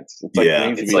 30 minutes. It's like it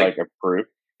needs to be like approved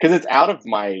because it's out of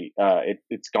my.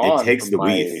 It's gone. It takes from the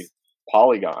my Weave.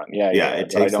 Polygon. Yeah. It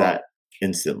takes that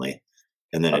instantly,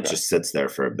 and then it just sits there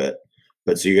for a bit.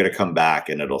 But so you got to come back,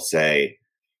 and it'll say,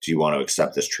 "Do you want to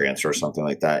accept this transfer?" or something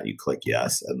like that. You click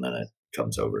yes, and then it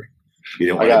comes over. You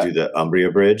didn't want to do the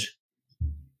Umbria bridge?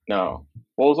 No.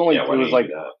 Well, it was only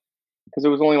because it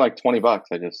was only like $20. I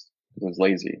was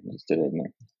lazy. I just did it in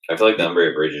there. I feel like the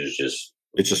Umbria bridge is just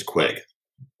quicker.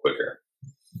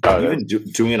 Oh, even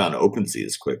doing it on OpenSea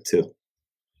is quick too.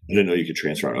 I didn't know you could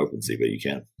transfer on OpenSea, but you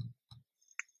can.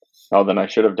 Oh, then I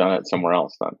should have done it somewhere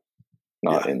else then.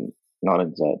 Not in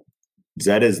Zed.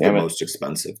 Zed is the most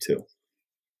expensive too.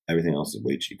 Everything else is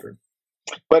way cheaper.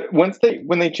 But when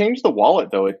they changed the wallet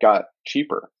though, it got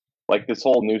cheaper. Like this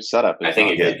whole new setup. I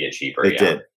think it did get cheaper. It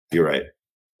did. You're right.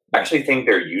 I actually think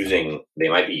they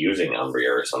might be using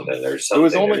Umbria or something. There's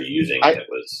something they're using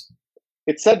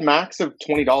It said max of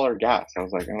 $20 gas. I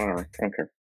was like, oh, I don't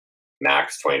care.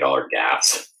 Max $20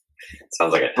 gas.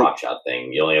 Sounds like a Top Shot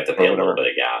thing. You only have to pay a little bit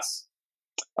of gas.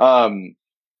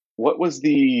 What was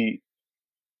I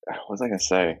gonna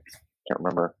say? Can't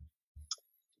remember.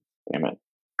 Damn it.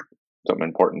 Something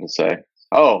important to say.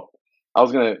 Oh, I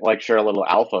was gonna share a little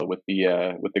alpha with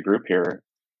the group here,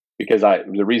 because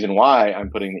the reason why I'm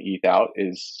putting the ETH out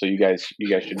is so you guys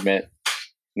should admit,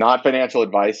 not financial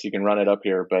advice. You can run it up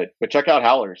here, but check out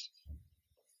Howlers.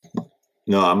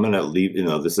 No, I'm gonna leave.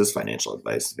 This is financial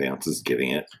advice. Vance is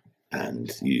giving it,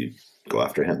 and you go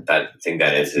after him. I think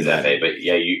that is his FA, but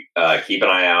yeah, you keep an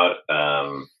eye out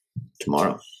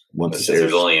tomorrow.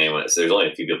 There's only a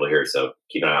few people here, so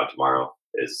keep an eye out tomorrow.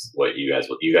 Is what you guys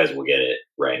will get it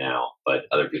right now, but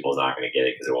other people's not going to get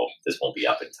it because this won't be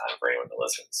up in time for anyone to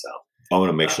listen. So I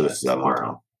want to make sure this is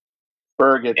tomorrow.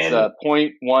 Berg, it's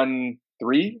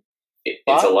 0.13.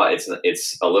 It's a lot. It's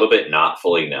a little bit not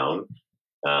fully known,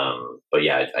 but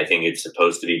yeah, I think it's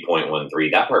supposed to be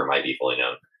 0.13. That part might be fully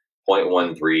known.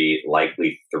 0.13,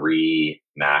 likely 3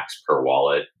 max per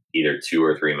wallet, either 2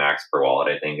 or 3 max per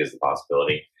wallet. I think is the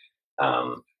possibility,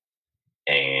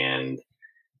 and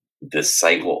the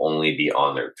site will only be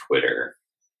on their Twitter.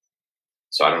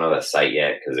 So I don't know that site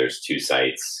yet because there's 2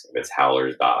 sites. It's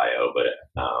howlers.io, but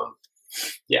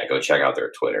yeah, go check out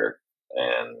their Twitter,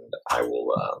 and I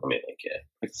will let me link it.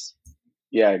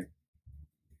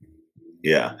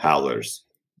 Yeah, Howlers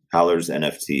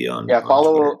NFT on. Yeah,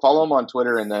 follow them on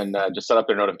Twitter, and then just set up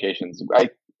their notifications.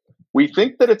 We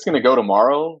think that it's going to go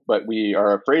tomorrow, but we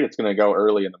are afraid it's going to go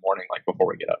early in the morning, like before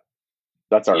we get up.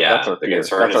 That's our the fear.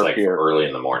 concern is early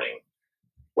in the morning,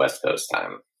 West Coast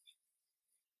time.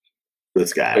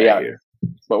 This guy right here.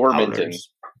 But we're minting.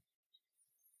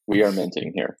 We are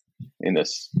minting here in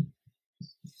this.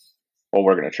 Well,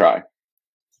 we're going to try.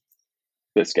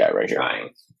 This guy right here.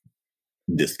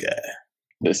 This guy.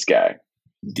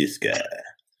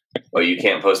 Oh, you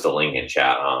can't post a link in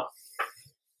chat, huh?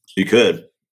 You could.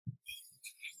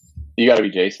 You got to be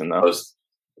Jason, though.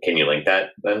 Can you link that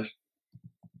then?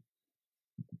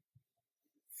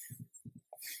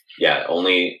 Yeah,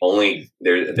 only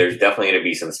there's definitely going to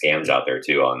be some scams out there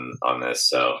too on this.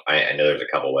 So I know there's a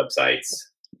couple websites.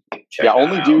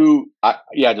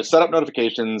 Just set up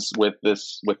notifications with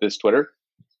this Twitter,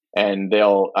 and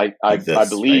they'll I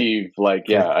believe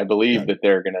that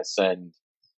they're going to send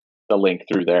the link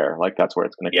through there. Like that's where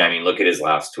it's going to come. Yeah, I mean, look at his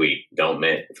last tweet. Don't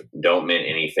mint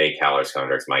any fake Howlers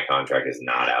contracts. My contract is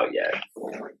not out yet.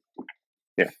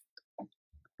 Yeah,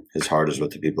 his heart is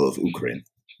with the people of Ukraine.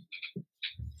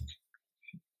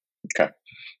 Okay.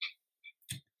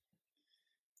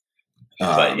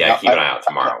 But yeah, keep an eye out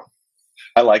tomorrow.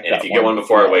 I like and that. If you get one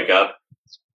before I wake up,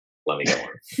 let me get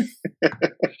one.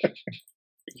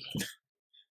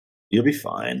 You'll be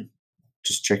fine.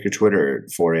 Just check your Twitter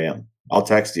at 4 a.m. I'll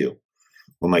text you.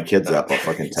 When my kid's up, I'll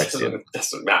fucking text you. It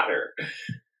doesn't matter.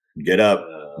 Get up.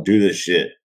 Do this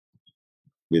shit.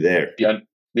 Be there.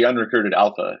 The unrecruited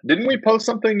alpha. Didn't we post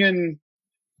something in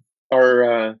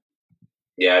our...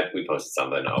 Yeah, we posted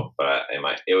something, but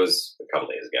it was a couple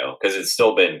days ago because it's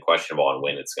still been questionable on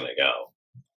when it's going to go.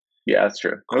 Yeah, that's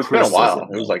true. It's been a while.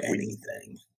 It was like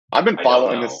anything. I've been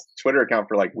following this Twitter account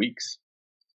for like weeks.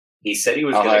 He said he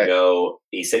was going to go.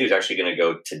 He said he was actually going to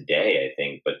go today, I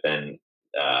think, but then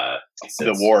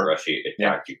the war, Russia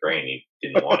attacked Ukraine. He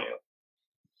didn't want to.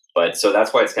 But so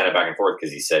that's why it's kind of back and forth,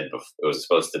 because he said it was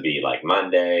supposed to be like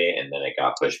Monday, and then it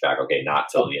got pushed back. Okay, not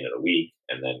till the end of the week,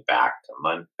 and then back to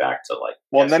like.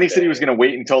 Well, and then he said he was going to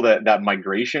wait until that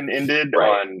migration ended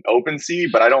on OpenSea.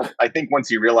 But I think once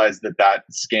he realized that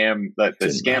scam, that the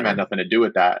scam had nothing to do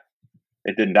with that,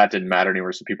 that didn't matter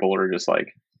anymore. So people were just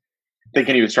like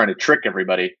thinking he was trying to trick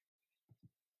everybody.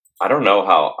 I don't know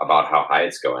about how high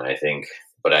it's going.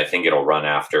 But I think it'll run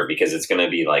after, because it's going to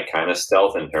be like kind of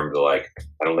stealth in terms of like,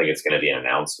 I don't think it's going to be an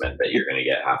announcement that you're going to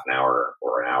get half an hour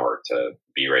or an hour to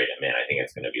B-rate them in. I think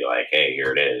it's going to be like, hey,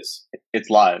 here it is. It's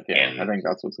live. Yeah. And I think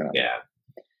that's what's going to happen.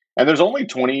 Yeah. And there's only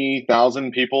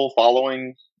 20,000 people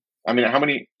following. I mean, how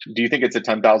many, do you think it's a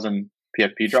 10,000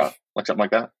 PFP drop? Like something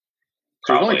like that?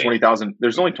 So there's only 20,000.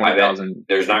 There's only 20,000.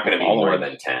 There's not going to be more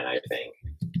than 10, I think.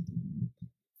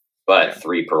 But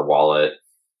 3 per wallet.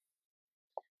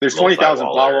 There's 20,000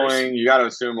 following. You got to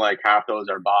assume like half those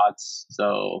are bots.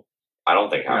 So I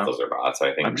don't think half those are bots.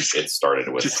 I think it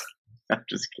started with. I'm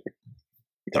just kidding.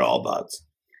 They're all bots.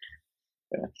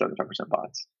 Yeah, 75%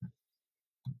 bots.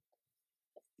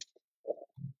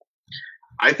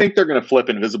 I think they're going to flip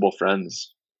Invisible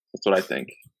Friends. That's what I think.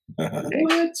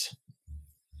 What?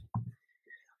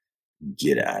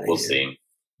 Get out of here. We'll see.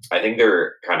 I think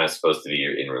they're kind of supposed to be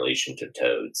in relation to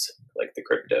toads, like the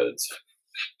cryptodes.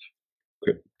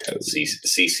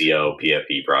 CCO,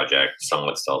 PFP project,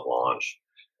 somewhat stealth launch.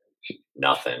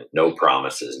 Nothing. No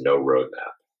promises. No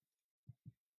roadmap.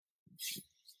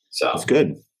 So that's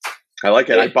good. I like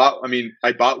it. I bought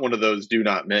one of those Do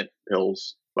Not Mint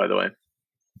pills, by the way.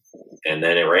 And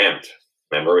then it ramped.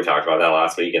 Remember we talked about that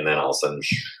last week, and then all of a sudden,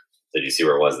 did you see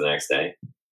where it was the next day?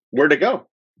 Where'd it go?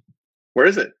 Where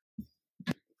is it?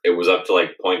 It was up to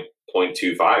like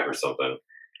 0.25 or something.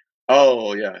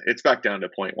 Oh yeah, it's back down to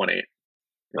 0.18.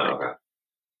 Oh, okay.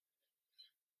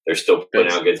 They're still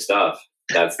putting out good stuff.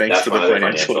 That's one of the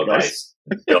financial advice.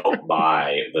 Don't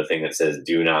buy the thing that says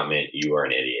 "Do not mint." You are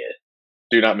an idiot.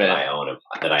 Do not mint. That I own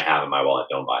that I have in my wallet.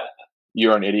 Don't buy that.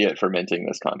 You are an idiot for minting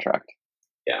this contract.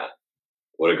 Yeah,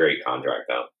 what a great contract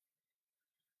though.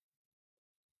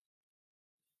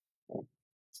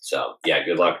 So yeah,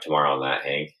 good luck tomorrow on that,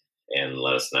 Hank, and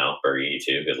let us know. Bergie, you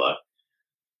too. Good luck,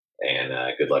 and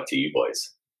good luck to you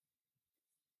boys.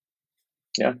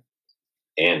 Yeah,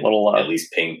 and at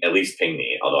least ping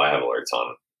me. Although I have alerts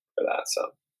on for that, so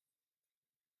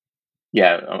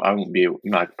yeah, I'm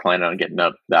not planning on getting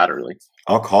up that early.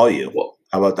 I'll call you. Well,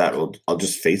 how about that? I'll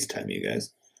just FaceTime you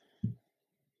guys.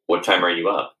 What time are you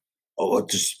up? Oh, it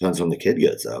just depends when the kid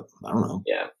gets up. I don't know.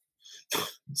 Yeah.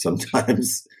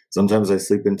 Sometimes I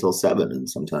sleep until 7, and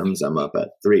sometimes I'm up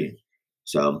at 3.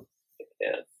 So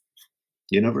yeah,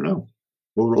 you never know.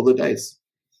 We'll roll the dice.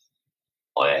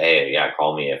 Oh, hey, yeah,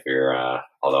 call me if you're.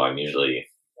 Although I'm usually.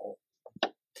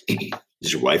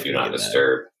 Is your wife? Do not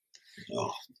disturb.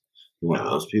 Oh, you one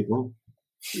of those people?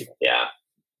 Yeah,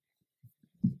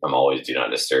 I'm always do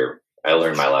not disturb. I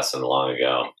learned my lesson long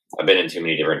ago. I've been in too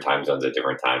many different time zones at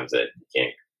different times that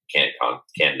can't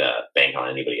bank on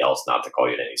anybody else not to call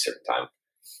you at any certain time.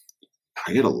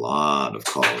 I get a lot of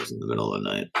calls in the middle of the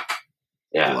night.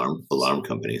 Yeah, alarm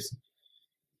companies.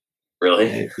 Really?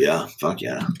 Hey, yeah, fuck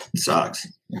yeah. It sucks.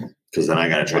 Because then I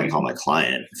got to try and call my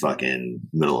client fucking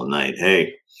middle of the night.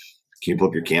 Hey, can you pull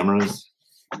up your cameras?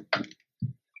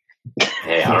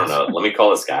 Hey, I don't know. Let me call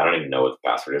this guy. I don't even know what the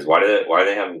password is. Why do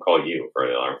they have him call you for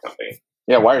the alarm company?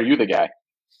 Yeah, why are you the guy?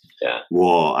 Yeah.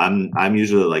 Well, I'm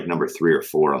usually like number 3 or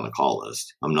 4 on the call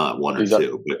list. I'm not 1 or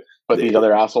 2. But these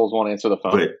other assholes won't answer the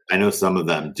phone. But I know some of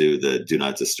them do the do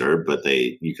not disturb, but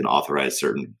you can authorize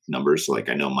certain numbers. So like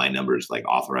I know my number is like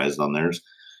authorized on theirs.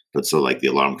 But so like the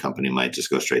alarm company might just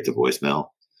go straight to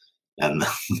voicemail. And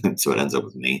so it ends up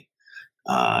with me.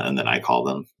 And then I call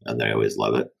them and they always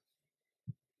love it.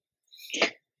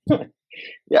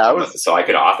 Yeah, so I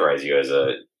could authorize you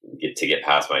to get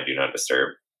past my do not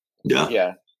disturb. Yeah.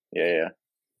 Yeah.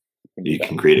 You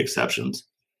can create exceptions.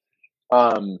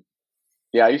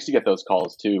 Yeah, I used to get those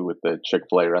calls too with the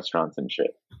Chick-fil-A restaurants and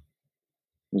shit.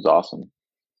 It was awesome.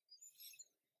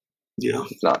 Yeah.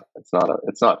 It's not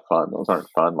fun. Those aren't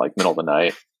fun, like middle of the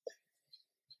night.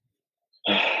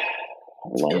 Yeah,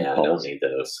 I don't need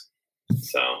those.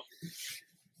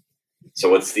 So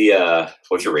what's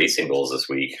your racing goals this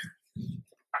week?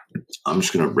 I'm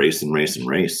just gonna race and race and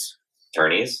race.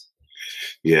 Tourneys?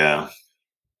 Yeah.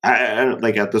 I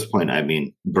like at this point, I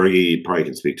mean, Bergie probably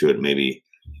can speak to it. Maybe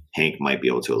Hank might be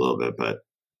able to a little bit, but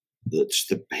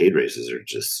the paid races are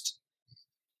just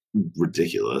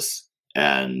ridiculous.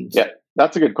 And yeah,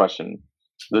 that's a good question.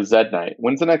 The Zed night.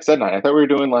 When's the next Zed night? I thought we were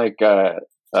doing like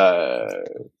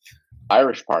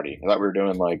Irish party. I thought we were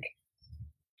doing like.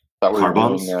 Car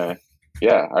bombs?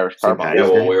 Yeah, Irish St. Carbine. Patty's Yeah,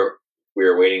 well, Day? we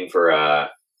were waiting for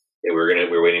we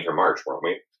were waiting for March, weren't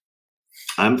we?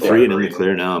 I'm free and in the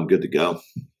clear now. I'm good to go.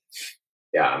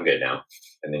 Yeah, I'm good now.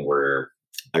 I think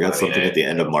I got something at the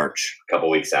end of March. A couple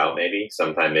weeks out, maybe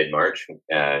sometime mid March.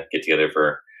 Get together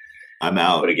for. I'm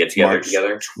out. Put a get together March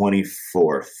together.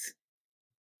 24th.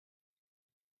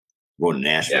 Going to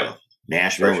Nashville. Yeah.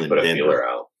 Nashville and Put a Denver. feeler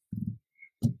out.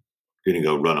 Gonna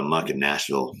go run amok in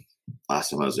Nashville. Last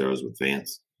time I was there, I was with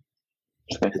Vance.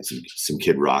 Hit some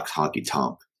Kid Rock hockey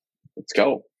tonk. Let's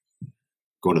go.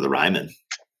 Going to the Ryman.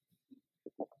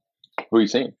 Who are you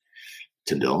seeing?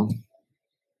 Tim Dillon.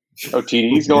 Oh,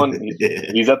 TD's going.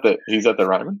 He's at the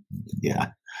Ryman.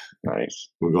 Yeah. Nice.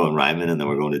 We're going Ryman, and then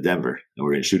we're going to Denver, and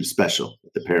we're going to shoot a special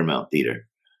at the Paramount Theater.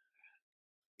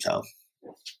 So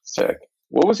sick.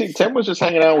 What was he? Tim was just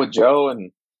hanging out with Joe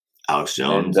and Alex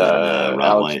Jones and Ron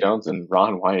Alex White. Jones and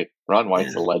Ron White. Ron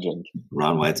White's a legend.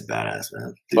 Ron White's a badass,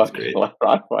 man. Dude's great.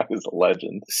 Ron White is a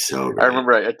legend. So great. I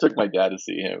remember I took my dad to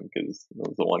see him because it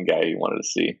was the one guy he wanted to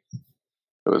see.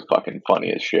 It was fucking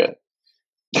funny as shit.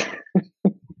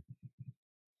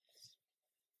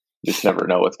 Just never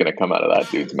know what's going to come out of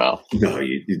that dude's mouth. No,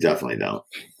 you definitely don't.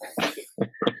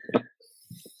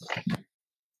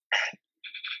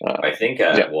 I think,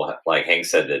 well, like Hank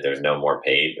said that there's no more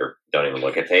paid or don't even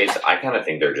look at pays. I kind of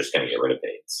think they're just going to get rid of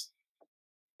pays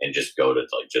and just go to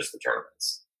like just the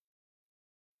tournaments,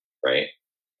 right?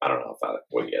 I don't know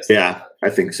what you guys think. Yeah, I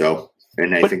think so.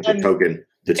 And I think the token.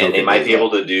 And they might be able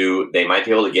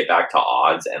to get back to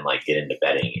odds and like get into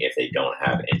betting if they don't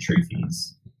have entry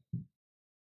fees.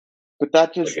 But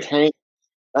that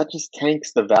just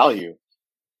tanks the value.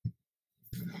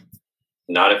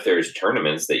 Not if there's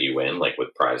tournaments that you win, like with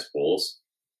prize pools.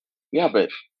 Yeah, but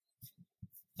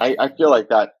I feel like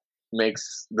that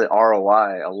makes the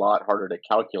ROI a lot harder to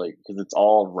calculate because it's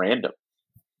all random.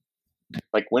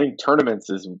 Like winning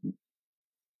tournaments is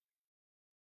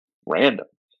random.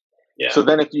 Yeah. So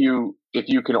then if you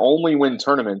can only win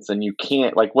tournaments and you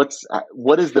can't, like,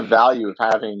 what is the value of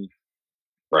having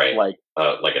right like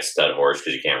a stud horse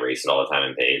because you can't race it all the time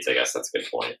in pays? I guess that's a good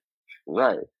point.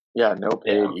 Right. Yeah, no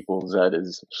paid equals that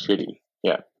is shitty.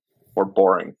 Yeah. Or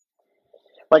boring.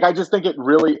 Like I just think it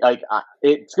really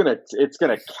it's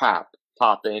gonna cap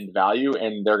top end value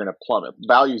and they're gonna plummet.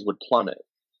 Values would plummet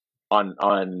on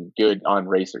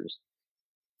racers.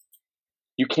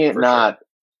 You can't Sure.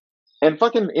 And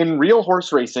fucking in real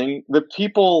horse racing, the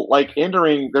people like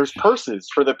entering, there's purses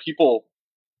for the people.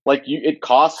 Like it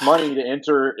costs money to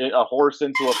enter a horse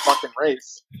into a fucking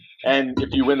race, and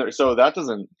if you win there, so that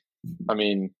doesn't. I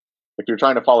mean, if you're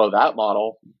trying to follow that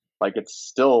model, like you're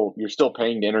still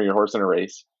paying to enter your horse in a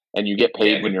race, and you get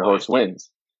paid when your horse wins.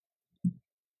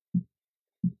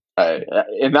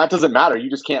 And that doesn't matter. You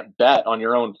just can't bet on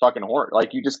your own fucking horse.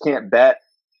 Like you just can't bet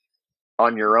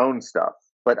on your own stuff.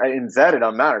 But in Zed, it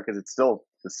doesn't matter because it's still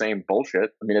the same bullshit.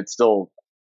 I mean, it's still.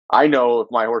 I know if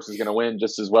my horse is going to win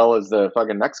just as well as the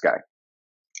fucking next guy.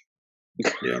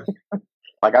 Yeah.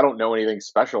 Like I don't know anything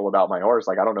special about my horse.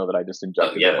 Like I don't know that I just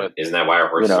injected it with. Isn't that why our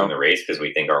horses are in the race? Because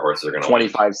we think our horses are going to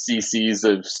 25 cc's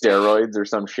of steroids or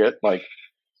some shit. Like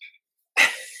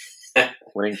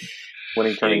winning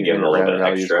tournaments give them a little bit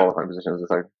values, extra. qualifying positions.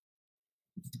 It's like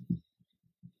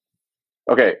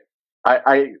okay.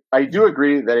 I do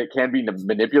agree that it can be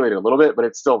manipulated a little bit, but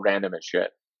it's still random as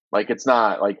shit. Like it's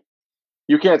not like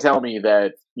you can't tell me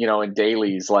that, in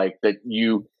dailies like that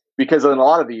because in a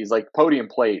lot of these like podium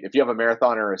plate, if you have a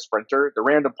marathoner or a sprinter, the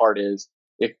random part is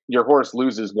if your horse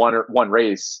loses one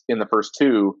race in the first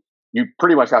two, you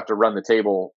pretty much have to run the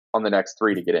table on the next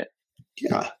three to get in.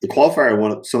 Yeah. The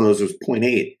qualifier, some of those was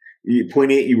 0.8.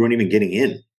 0.8, you weren't even getting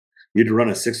in. You had to run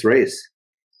a sixth race.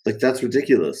 Like that's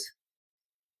ridiculous.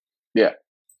 Yeah.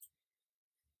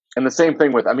 And the same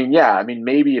thing with,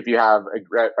 maybe if you have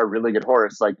a really good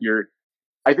horse, like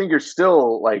I think you're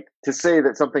still like to say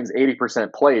that something's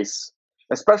 80% place,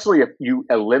 especially if you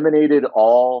eliminated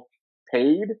all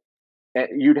paid,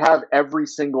 you'd have every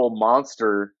single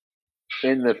monster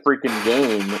in the freaking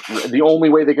game. The only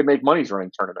way they could make money is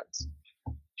running tournaments.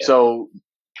 Yeah. So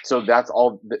that's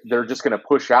all. They're just going to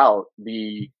push out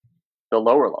the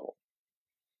lower level.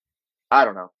 I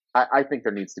don't know. I think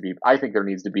there needs to be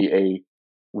a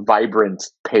vibrant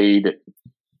paid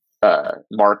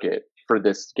market for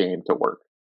this game to work.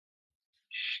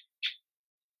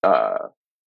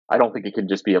 I don't think it can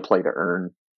just be a play to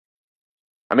earn.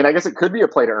 I mean, I guess it could be a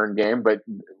play to earn game, but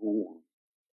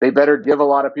they better give a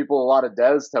lot of people a lot of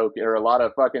DES token or a lot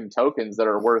of fucking tokens that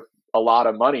are worth a lot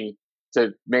of money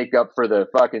to make up for the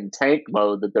fucking tank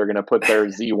mode that they're going to put their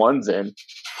Z1s in.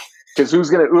 Because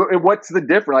what's the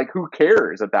difference? Like, who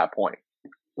cares at that point?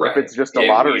 Right. If it's just a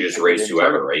lottery, you just race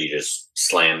whoever, right? You just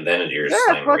slam then, and you're just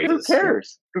slamming fucking races. Who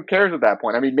cares? Who cares at that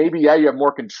point? I mean, maybe you have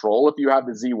more control if you have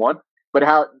the Z1, but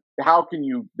how can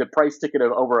you the price ticket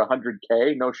of over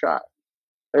 $100K? No shot.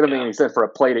 That doesn't make any sense for a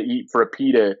play to eat, for a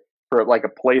play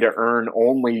to earn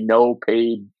only, no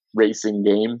paid racing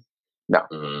game. No.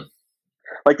 Mm-hmm.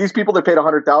 Like these people that paid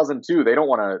 $100,000 too, they don't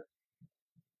want to.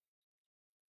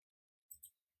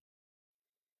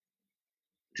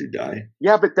 You die.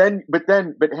 Yeah, but Hank,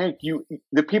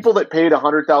 the people that paid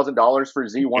 $100,000 for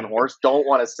Z1 horse don't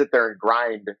want to sit there and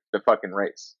grind the fucking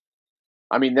race.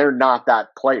 I mean, they're not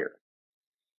that player.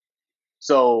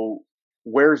 So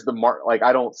where's the mark? Like,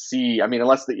 I don't see. I mean,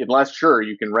 unless sure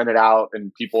you can rent it out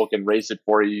and people can race it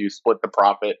for you, you split the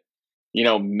profit. You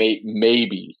know,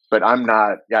 maybe, but I'm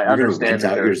not. I understand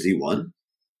that your Z1.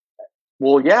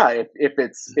 Well, yeah, if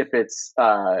it's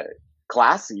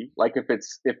classy, like if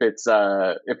it's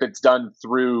done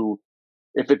through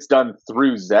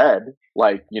Zed,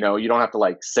 like, you know, you don't have to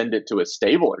like send it to a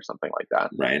stable or something like that,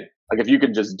 right? Like if you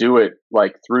can just do it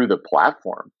like through the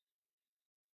platform.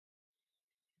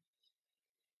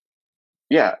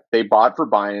 Yeah, they bought for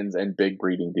buy-ins and big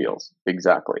breeding deals,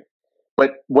 exactly.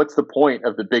 But what's the point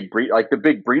of the big breed? Like the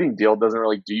big breeding deal doesn't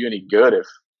really do you any good if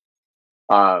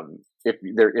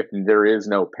there is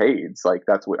no paids. Like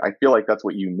that's what I feel like that's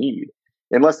what you need.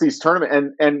 Unless these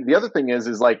tournament and the other thing is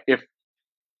like if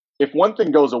one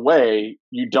thing goes away,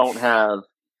 you don't have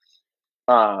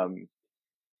so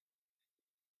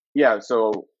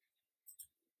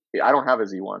I don't have a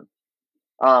Z1.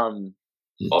 I'll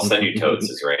send you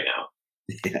Totes right now.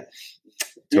 Yeah.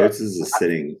 Totes is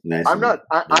sitting nice. I'm not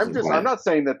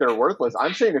saying that they're worthless.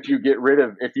 I'm saying if you get rid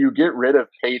of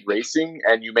paid racing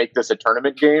and you make this a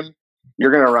tournament game,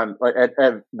 you're going to run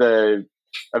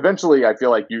eventually I feel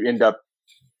like you end up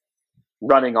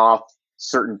running off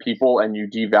certain people and you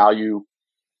devalue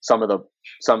some of the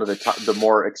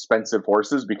more expensive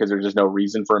horses because there's just no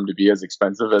reason for them to be as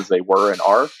expensive as they were and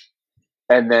are.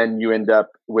 And then you end up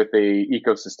with a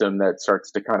ecosystem that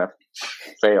starts to kind of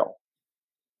fail.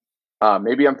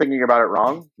 Maybe I'm thinking about it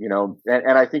wrong, you know,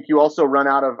 and I think you also run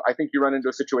into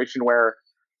a situation where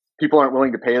people aren't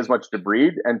willing to pay as much to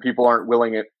breed and people aren't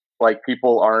willing to like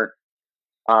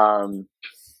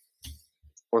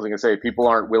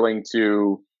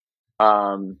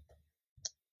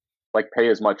pay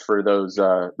as much for those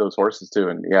horses too.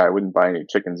 And yeah, I wouldn't buy any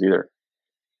chickens either.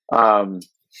 But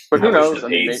who knows?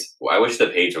 I wish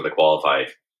the paids were the qualifying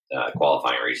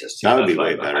races too. That would be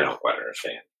way better. I don't quite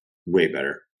understand. Way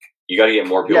better. You got to get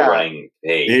more people running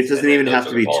paids. It doesn't even have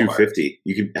to be $250.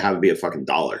 You could have it be a fucking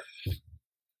 $1.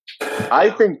 I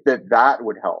think that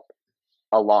would help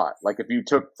a lot. Like if you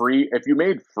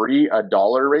made free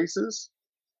 $1 races,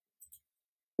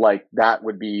 like that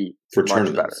would be for much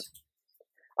tournaments.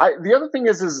 Better. The other thing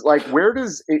is like where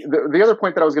does the other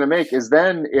point that I was going to make is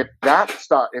then if that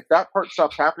part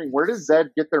stops happening, where does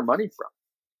Zed get their money from?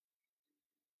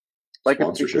 Like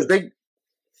because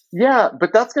yeah,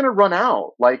 but that's going to run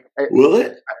out. Like will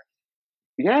it?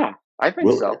 Yeah, I think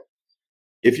so.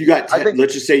 If you got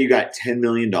let's just say you got $10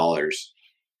 million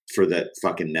for that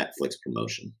fucking Netflix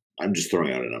promotion. I'm just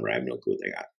throwing out a number. I have no clue what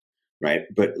they got. Right?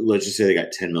 But let's just say they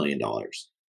got $10 million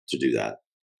to do that.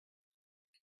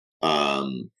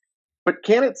 But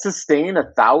can it sustain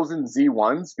 1,000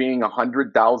 Z1s being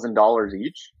 $100,000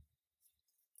 each?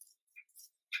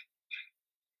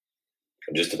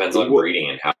 It just depends on breeding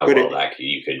and how well that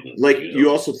you could. Like you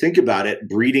also think about it,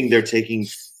 breeding they're taking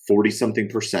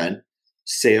 40-something%.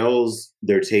 Sales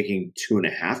they're taking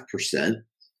 2.5%.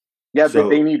 Yeah, but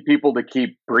they need people to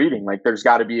keep breeding. Like there's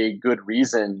got to be a good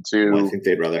reason to. Well, I think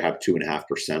they'd rather have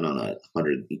 2.5% on a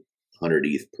 100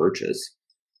 ETH purchase.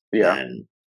 Yeah. Than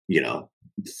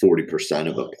 40%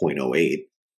 of a 0.08.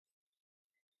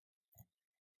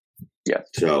 Yeah.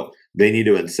 So they need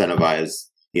to incentivize.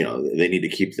 They need to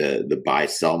keep the buy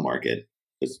sell market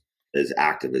as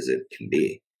active as it can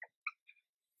be.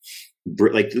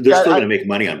 Like they're still going to make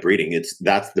money on breeding.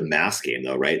 That's the mass game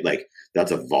though, right? Like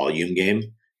that's a volume game.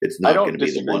 It's not going to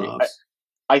be the one-offs.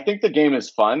 I think the game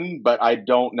is fun, but I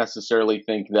don't necessarily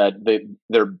think that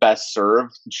they're best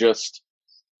served just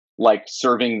like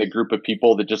serving the group of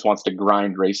people that just wants to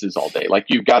grind races all day. Like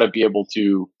you've got to be able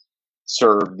to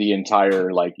serve the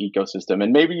entire like ecosystem,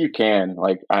 and maybe you can.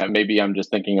 Like maybe I'm just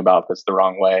thinking about this the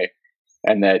wrong way,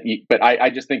 but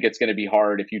I just think it's going to be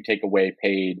hard if you take away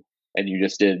paid and you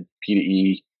just did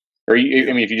P2E, or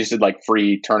if you just did like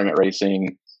free tournament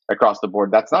racing across the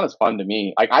board. That's not as fun to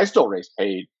me. Like I still race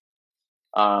paid.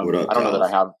 I don't know that I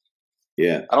have.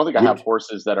 Yeah, I don't think I have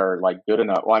horses that are like good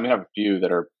enough. Well, I have a few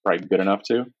that are probably good enough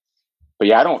too. But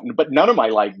yeah, I don't. But none of my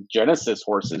like Genesis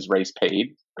horses race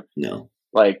paid. No.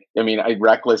 Like, I mean,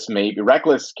 Reckless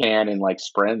can in like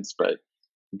sprints, but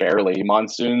barely.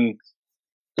 Monsoon,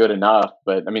 good enough,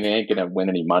 but I mean, they ain't gonna win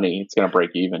any money. It's gonna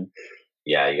break even.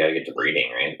 Yeah, you gotta get to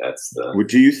breeding, right? That's the.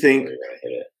 Do you think? where you're gonna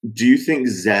hit it. Do you think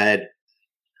Zed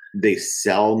they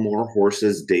sell more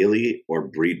horses daily or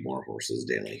breed more horses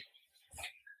daily?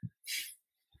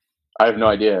 I have no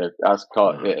idea.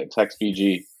 Text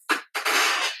BG.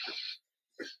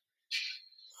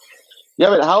 Yeah,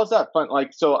 but how is that fun? Like,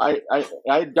 so I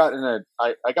got in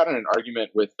an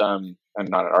argument with not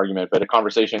an argument, but a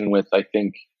conversation with I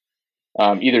think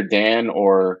either Dan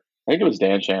or I think it was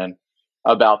Dan Chan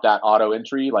about that auto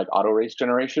entry, like auto race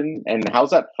generation, and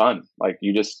how's that fun? Like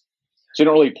you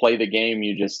don't really play the game.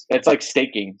 It's like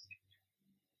staking.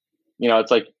 You know,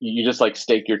 it's like you just like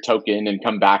stake your token and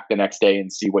come back the next day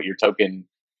and see what your token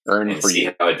earned And for see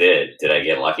you. how it did. Did I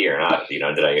get lucky or not? You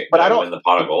know, did I win the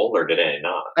pot of gold or did I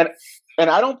not? And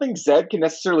I don't think Zed can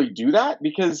necessarily do that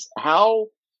because how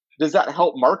does that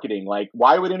help marketing? Like,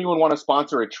 why would anyone want to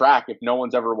sponsor a track if no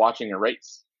one's ever watching a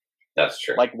race? That's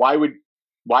true. Like, why would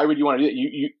you want to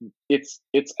do it?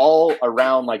 It's all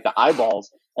around like the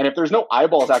eyeballs. And if there's no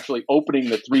eyeballs actually opening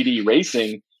the 3D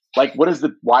racing, like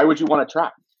why would you want to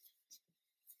track?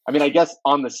 I mean, I guess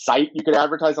on the site, you could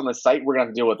advertise on the site. We're going to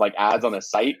have to deal with like ads on a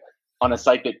site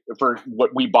that for what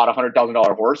we bought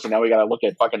 $100,000 horse. And now we got to look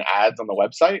at fucking ads on the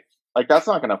website. Like that's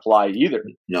not going to fly either.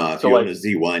 No, if you own a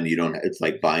Z1, you don't. It's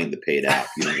like buying the paid app.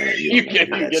 You don't gotta, you get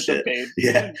the paid.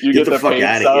 Yeah, you get the fuck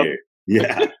out of here.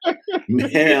 Yeah, you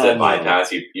get to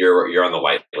bypass. You're on the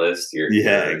whitelist.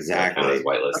 You're exactly. Kind of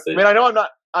whitelisted. I mean, I know I'm not.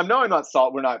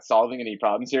 We're not solving any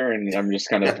problems here, and I'm just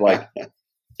kind of like,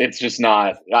 it's just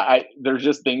not. There's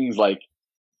just things like,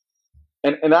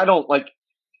 and I don't like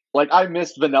I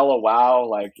missed Vanilla WoW,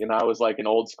 like, and I was like an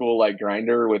old school like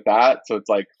grinder with that, so it's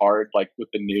like hard like with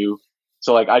the new.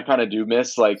 So like I kind of do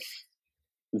miss like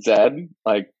Zed,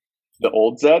 like the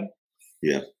old Zed.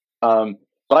 Yeah.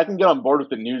 But I can get on board with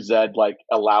the new Zed, like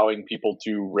allowing people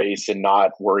to race and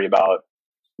not worry about,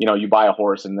 you know, you buy a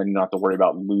horse and then you don't have to worry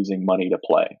about losing money to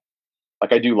play.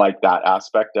 Like I do like that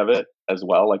aspect of it as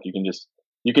well. Like you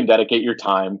can dedicate your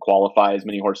time, qualify as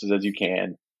many horses as you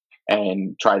can,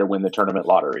 and try to win the tournament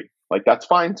lottery. Like that's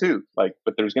fine too. Like,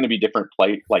 but there's going to be different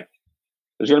play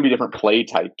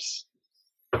types.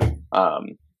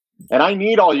 And I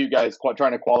need all you guys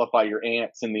trying to qualify your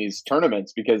ants in these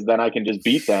tournaments because then I can just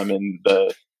beat them in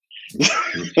the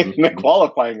in the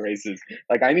qualifying races.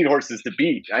 Like I need horses to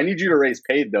beat. I need you to race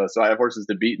paid though, so I have horses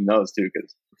to beat in those too.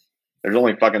 Because there's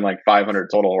only fucking like 500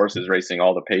 total horses racing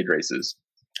all the paid races,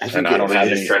 and I don't have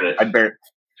any.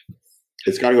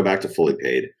 It's got to go back to fully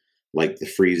paid. Like the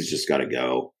freeze just got to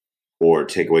go, or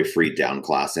take away free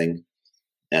downclassing,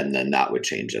 and then that would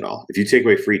change it all. If you take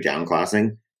away free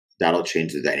downclassing, that'll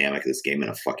change the dynamic of this game in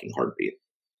a fucking heartbeat.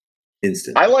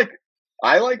 Instantly.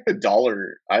 I like the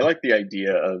dollar. I like the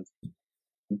idea of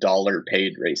dollar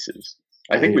paid races.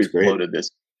 I think we've floated this.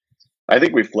 I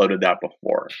think we floated that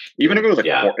before. Even if it was like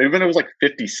even if it was like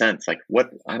 50 cents, like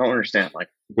what? I don't understand. Like,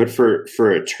 but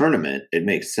for a tournament, it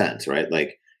makes sense, right?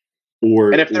 Like,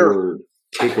 or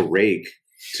take a rake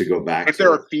to go back. If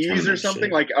there are fees or something,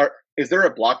 like, is there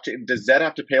a blockchain? Does Zed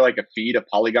have to pay like a fee to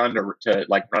Polygon to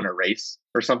like run a race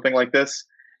or something like this?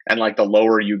 And like the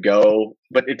lower you go,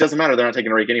 but it doesn't matter. They're not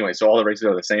taking a rake anyway, so all the races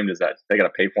are the same as that. They got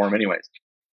to pay for them anyways.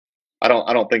 I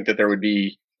don't think that there would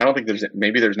be. I don't think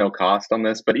there's no cost on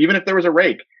this. But even if there was a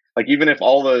rake, like even if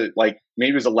all the like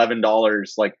maybe it was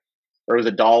 $11, like or it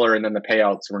was $1 and then the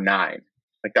payouts were $9,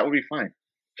 like that would be fine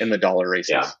in the dollar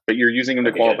races. Yeah. But you're using them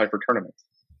to qualify for tournaments.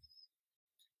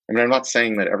 I mean, I'm not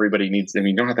saying that everybody needs. I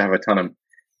mean, you don't have to have a ton of.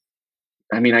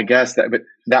 I mean, I guess but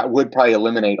that would probably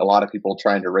eliminate a lot of people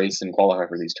trying to race and qualify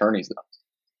for these tourneys, though.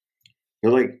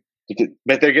 They're like,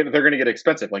 but they're going to get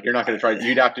expensive. Like you're not going to try.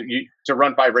 You'd have to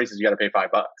run 5 races. You got to pay $5.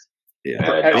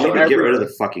 Yeah, get rid of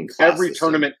the fucking class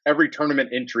system. Every tournament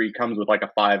entry comes with like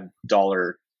a $5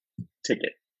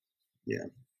 ticket. Yeah,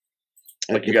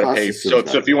 like you got to pay. So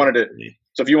if you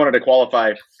wanted to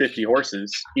qualify 50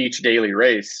 horses each daily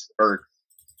race or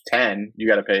 10, you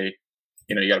got to pay.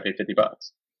 You got to pay $50.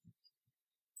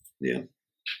 Yeah.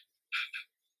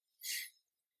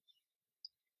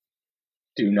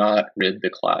 Do not rid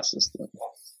the class system.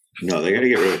 No, they got to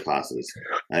get rid of classes.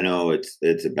 I know it's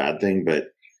a bad thing, but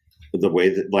the way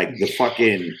that like the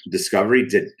fucking Discovery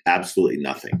did absolutely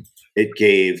nothing. It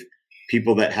gave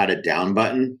people that had a down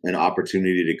button an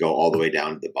opportunity to go all the way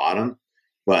down to the bottom.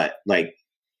 But like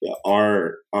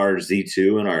our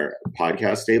Z2 and our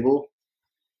podcast stable,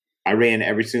 I ran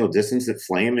every single distance at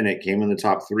Flame and it came in the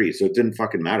top 3. So it didn't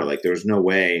fucking matter. Like there was no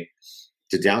way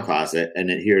to downclass it, and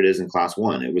then here it is in class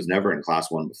 1. It was never in class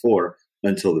 1 before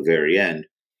until the very end.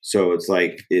 So it's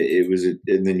like it was,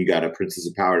 and then you got a Princess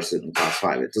of Power sitting in class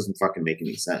 5. It doesn't fucking make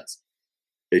any sense.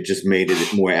 It just made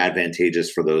it more advantageous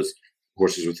for those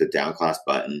horses with the downclass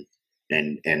button,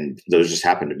 and those just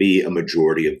happen to be a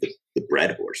majority of the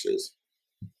bred horses.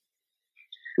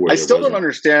 I still don't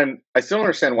understand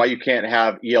why you can't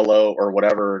have ELO or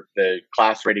whatever the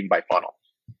class rating by funnel.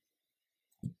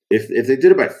 If they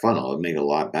did it by funnel, it'd make it a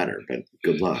lot better. But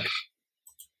good luck.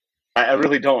 I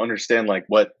really don't understand. Like,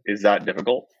 what is that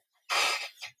difficult?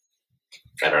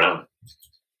 I don't know.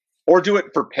 Or do it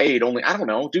for paid only. I don't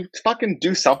know.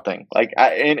 Do something. Like,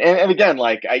 and again,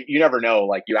 like, you never know.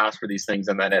 Like, you ask for these things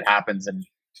and then it happens, and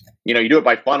you do it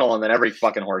by funnel, and then every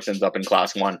fucking horse ends up in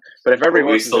class 1. But if every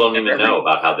we still don't even know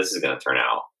about how this is going to turn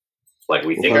out. Like,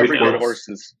 we think every good horse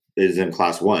is in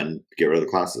class 1. Get rid of the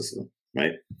class system,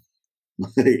 right?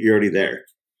 You're already there.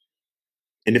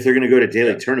 And if they're going to go to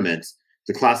daily tournaments,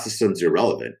 the class system's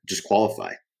irrelevant. Just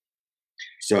qualify.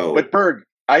 So, but Berg,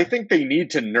 I think they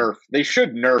should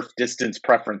nerf distance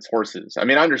preference horses. I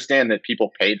mean, I understand that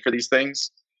people paid for these things,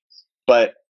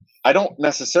 but I don't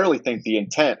necessarily think the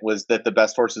intent was that the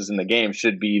best horses in the game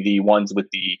should be the ones with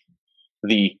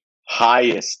the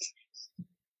highest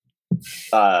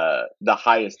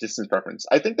distance preference.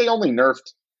 I think they only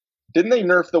nerfed. Didn't they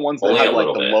nerf the ones that only had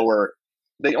like the bit. lower?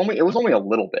 It was only a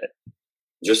little bit.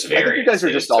 Just variance. I think you guys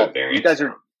are just all. You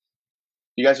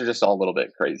guys are just all a little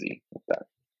bit crazy with that.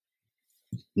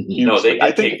 No, they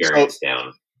did take variance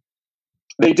down.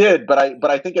 They did, but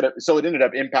I think it ended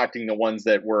up impacting the ones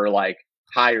that were like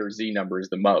higher Z numbers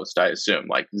the most. I assume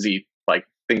like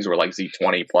things were like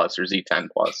Z20 plus or Z10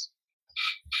 plus.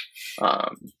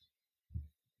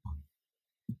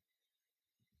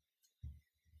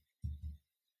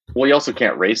 Well, you also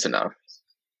can't race enough.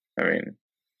 I mean,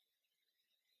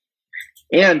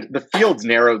 and the field's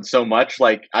narrowed so much.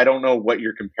 Like, I don't know what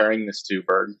you're comparing this to,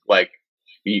 Berg. Like,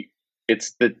 the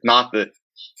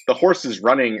horses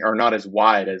running are not as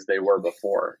wide as they were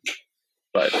before,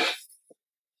 but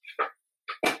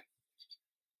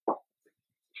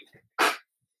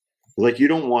like, you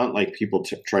don't want like people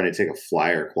trying to take a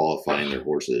flyer qualifying their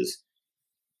horses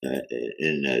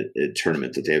in a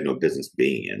tournament that they have no business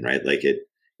being in, right? Like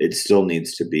it still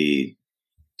needs to be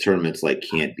tournaments like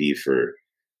can't be for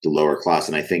the lower class.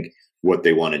 And I think what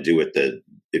they want to do with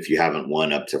if you haven't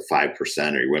won up to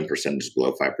 5% or your win percentage is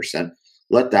below 5%,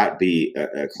 let that be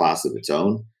a class of its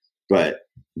own. But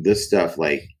this stuff,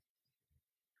 like,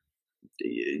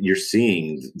 you're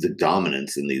seeing the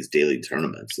dominance in these daily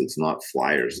tournaments. It's not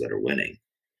flyers that are winning.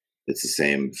 It's the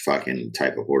same fucking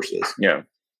type of horses. Yeah.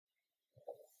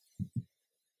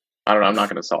 I don't know. I'm not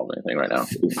going to solve anything right now.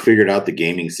 We figured out the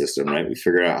gaming system, right? We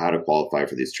figured out how to qualify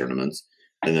for these tournaments.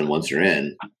 And then once you're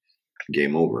in,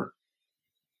 game over.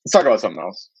 Let's talk about something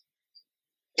else.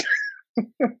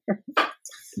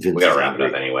 We got to wrap it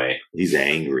up anyway. He's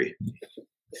angry.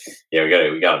 Yeah,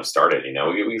 we got him started.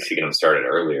 We should get him started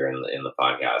earlier in the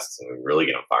podcast and really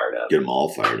get him fired up. Get them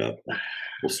all fired up.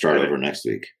 We'll start over next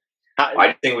week.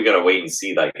 I think we got to wait and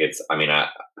see. Like,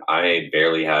 I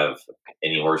barely have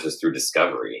any horses through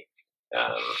Discovery.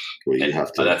 Well, you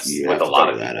have to. That's you with have a lot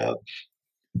of that up.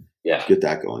 Yeah, get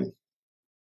that going.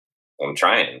 I'm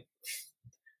trying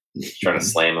to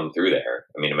slam them through there.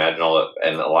 I mean, imagine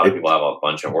and a lot of people have a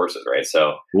bunch of horses, right?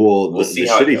 So we'll see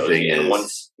how it goes. And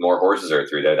once more horses are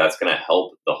through there, that's going to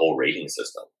help the whole rating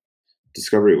system.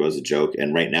 Discovery was a joke,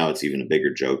 and right now it's even a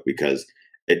bigger joke because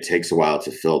it takes a while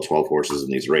to fill 12 horses in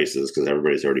these races because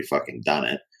everybody's already fucking done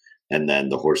it. And then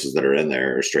the horses that are in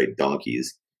there are straight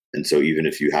donkeys. And so even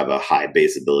if you have a high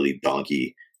base ability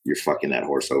donkey, you're fucking that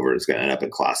horse over. It's going to end up in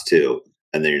class 2,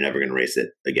 and then you're never going to race it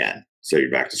again. So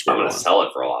you're back to square one. I'm going to sell it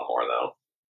for a lot more,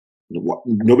 though.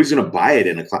 Nobody's going to buy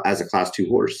it as a class 2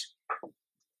 horse.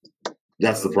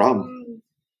 That's the problem.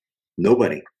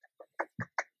 Nobody.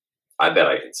 I bet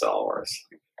I can sell a horse.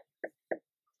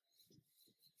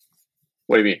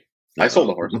 What do you mean? I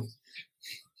sold a horse.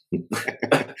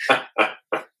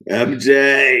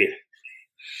 MJ,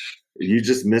 you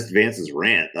just missed Vance's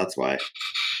rant. That's why.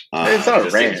 It's not a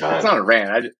rant. It's not a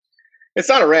rant. It's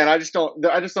not a rant. I just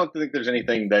don't think there's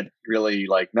anything that really,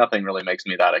 like, nothing really makes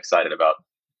me that excited about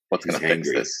what's going to fix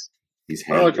this. He's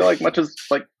I don't really feel like much as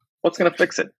like what's going to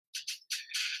fix it.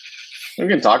 We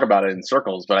can talk about it in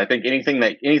circles, but I think anything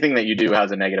that you do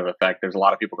has a negative effect. There's a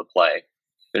lot of people to play.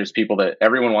 There's people that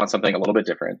everyone wants something a little bit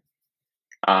different.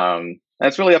 And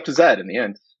it's really up to Zed in the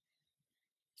end.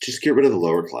 Just get rid of the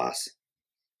lower class.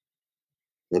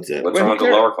 That's it. What's wrong with the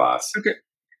lower class? Okay.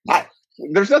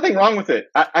 There's nothing wrong with it.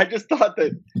 I just thought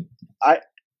that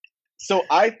So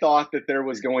I thought that there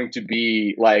was going to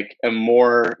be like a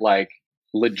more like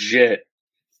legit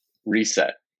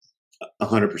reset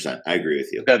 100%. I agree with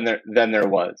you. than there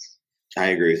was. I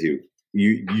agree with you.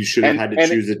 You should have had to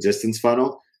choose a distance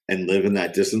funnel and live in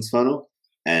that distance funnel.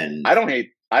 And I don't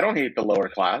hate the lower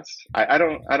class. I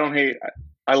don't hate.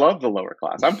 I love the lower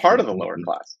class. I'm part of the lower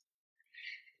class.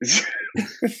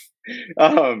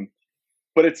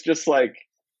 But it's just like,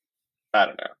 I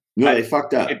don't know. No, they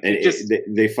fucked up.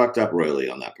 They fucked up royally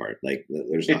on that part. Like,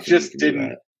 there's nothing just you can do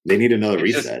about it. They need another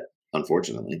reset,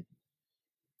 unfortunately.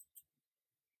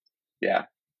 Yeah.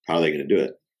 How are they going to do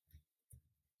it?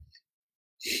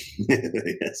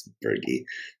 Yes, Berkey.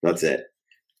 That's it.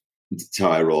 That's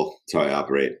how I roll. That's how I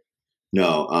operate.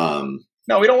 No,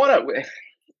 no, we don't want to.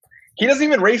 He doesn't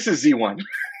even race his Z1.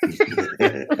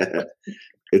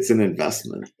 It's an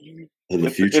investment in the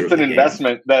future. It's an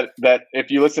investment that if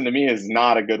you listen to me is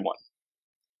not a good one.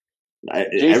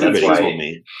 Everybody told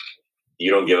me.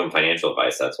 You don't give them financial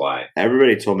advice. That's why.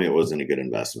 Everybody told me it wasn't a good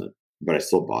investment, but I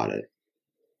still bought it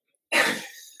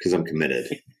because I'm committed.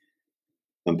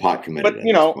 I'm pot committed. But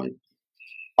you know,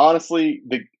 honestly,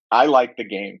 I like the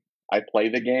game. I play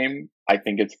the game. I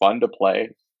think it's fun to play.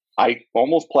 I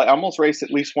almost race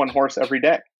at least one horse every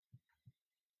day.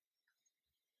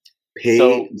 Pay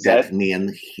that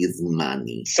man his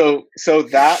money. So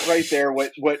that right there,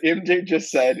 what MJ just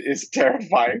said is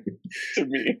terrifying to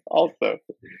me. Also,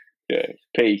 yeah,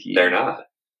 pay him. They're not.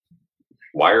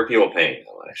 Why are people paying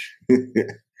so much?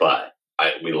 But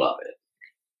we love it.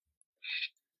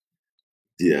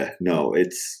 Yeah, no,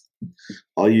 it's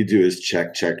all you do is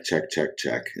check,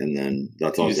 and then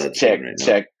that's all that's check, right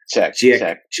check.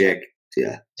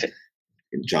 Yeah, check.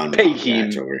 John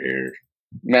Malkovich over here.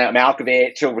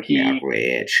 Malkovich over here.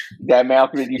 Malkovich. That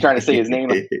Malkovich. You trying to say his name?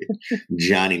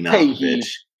 Johnny Malkovich.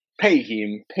 Pay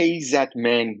him. Pay that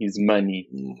man his money.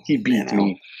 He beat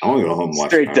me. I want to go home and watch.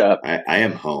 Straight up. I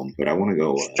am home, but I want to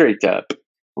go. Straight up.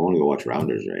 I want to go watch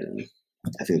Rounders right now.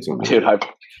 I think it's one. Dude,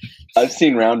 I've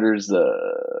seen Rounders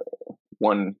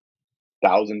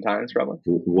 1,000 times probably.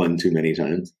 One too many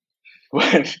times.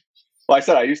 Well, I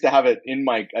said I used to have it in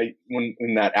my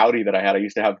in that Audi that I had. I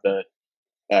used to have it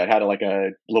had like a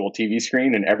little TV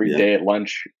screen, and every day at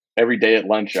lunch, I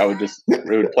would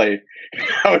play.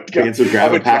 I would go. So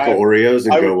grab a pack of Oreos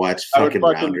and go watch fucking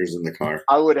Rounders in the car.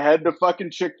 I would head to fucking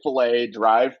Chick-fil-A,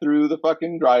 drive through the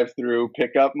fucking drive-through,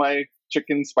 pick up my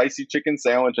spicy chicken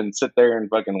sandwich, and sit there and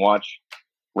fucking watch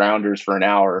Rounders for an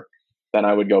hour. Then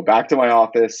I would go back to my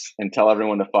office and tell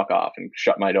everyone to fuck off and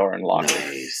shut my door and lock it.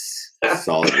 Nice.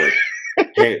 Solid work.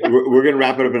 Hey, we're going to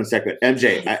wrap it up in a second.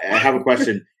 MJ, I have a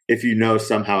question. If you know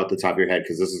somehow at the top of your head,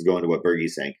 because this is going to what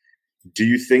Bergie's saying, do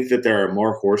you think that there are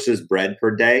more horses bred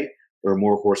per day or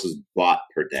more horses bought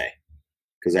per day?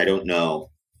 Because I don't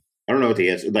know. I don't know what the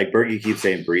answer. Like Bergie keeps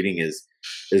saying, breeding is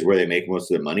where they make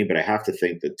most of their money, but I have to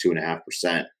think that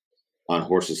 2.5% on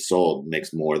horses sold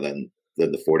makes more than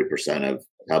the 40% of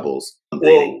Pebbles.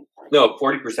 Well, no,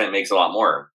 40% makes a lot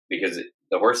more because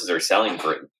the horses are selling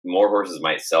for more. Horses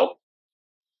might sell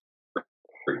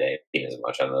per day as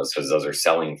much on those because those are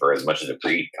selling for as much as a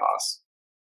breed costs.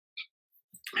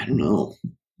 I don't know.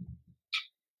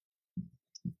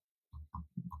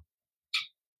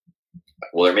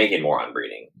 Well, they're making more on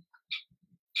breeding.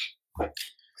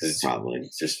 Probably.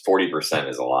 It's just 40%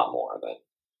 is a lot more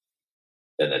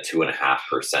than the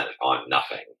 2.5% on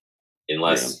nothing.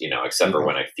 Unless, except for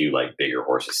when a few like bigger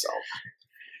horses sell.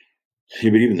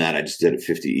 Yeah, but even that, I just did at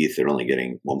 50 ETH. They're only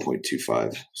getting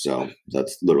 1.25. So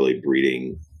that's literally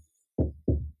breeding,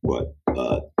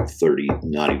 30,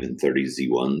 not even 30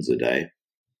 Z1s a day.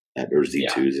 Or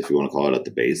Z2s, if you want to call it, at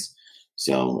the base.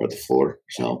 So, or at the floor.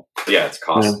 So, yeah, it's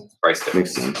cost price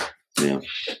difference. Makes sense. Yeah.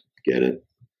 Get it.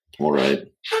 All right.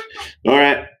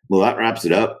 Well, that wraps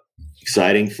it up.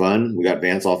 Exciting, fun. We got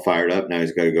Vance all fired up. Now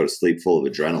he's got to go to sleep full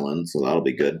of adrenaline, so that'll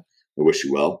be good. I wish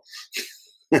you well.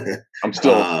 I'm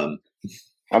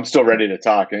still ready to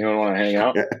talk. Anyone want to hang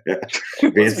out?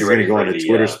 Vance is going to go into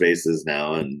Twitter Spaces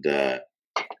now, and I'm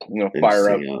going to fire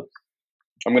up.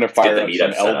 I'm going to fire up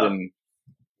some Elden.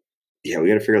 Yeah, we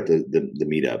got to figure out the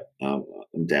meetup.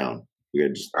 I'm down. We got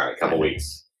to just all right, a couple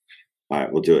weeks. All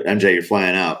right, we'll do it. MJ, you're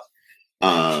flying out.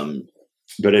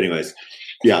 But anyways,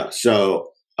 yeah. So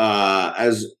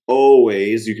as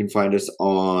always, you can find us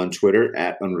on Twitter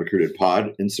at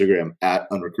UnrecruitedPod, Instagram at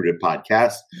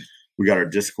UnrecruitedPodcast. We got our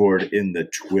Discord in the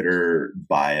Twitter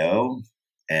bio,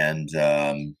 and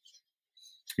we're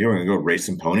gonna go race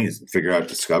some ponies and figure out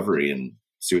Discovery and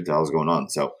see what the hell's going on.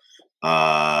 So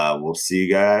we'll see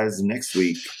you guys next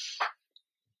week.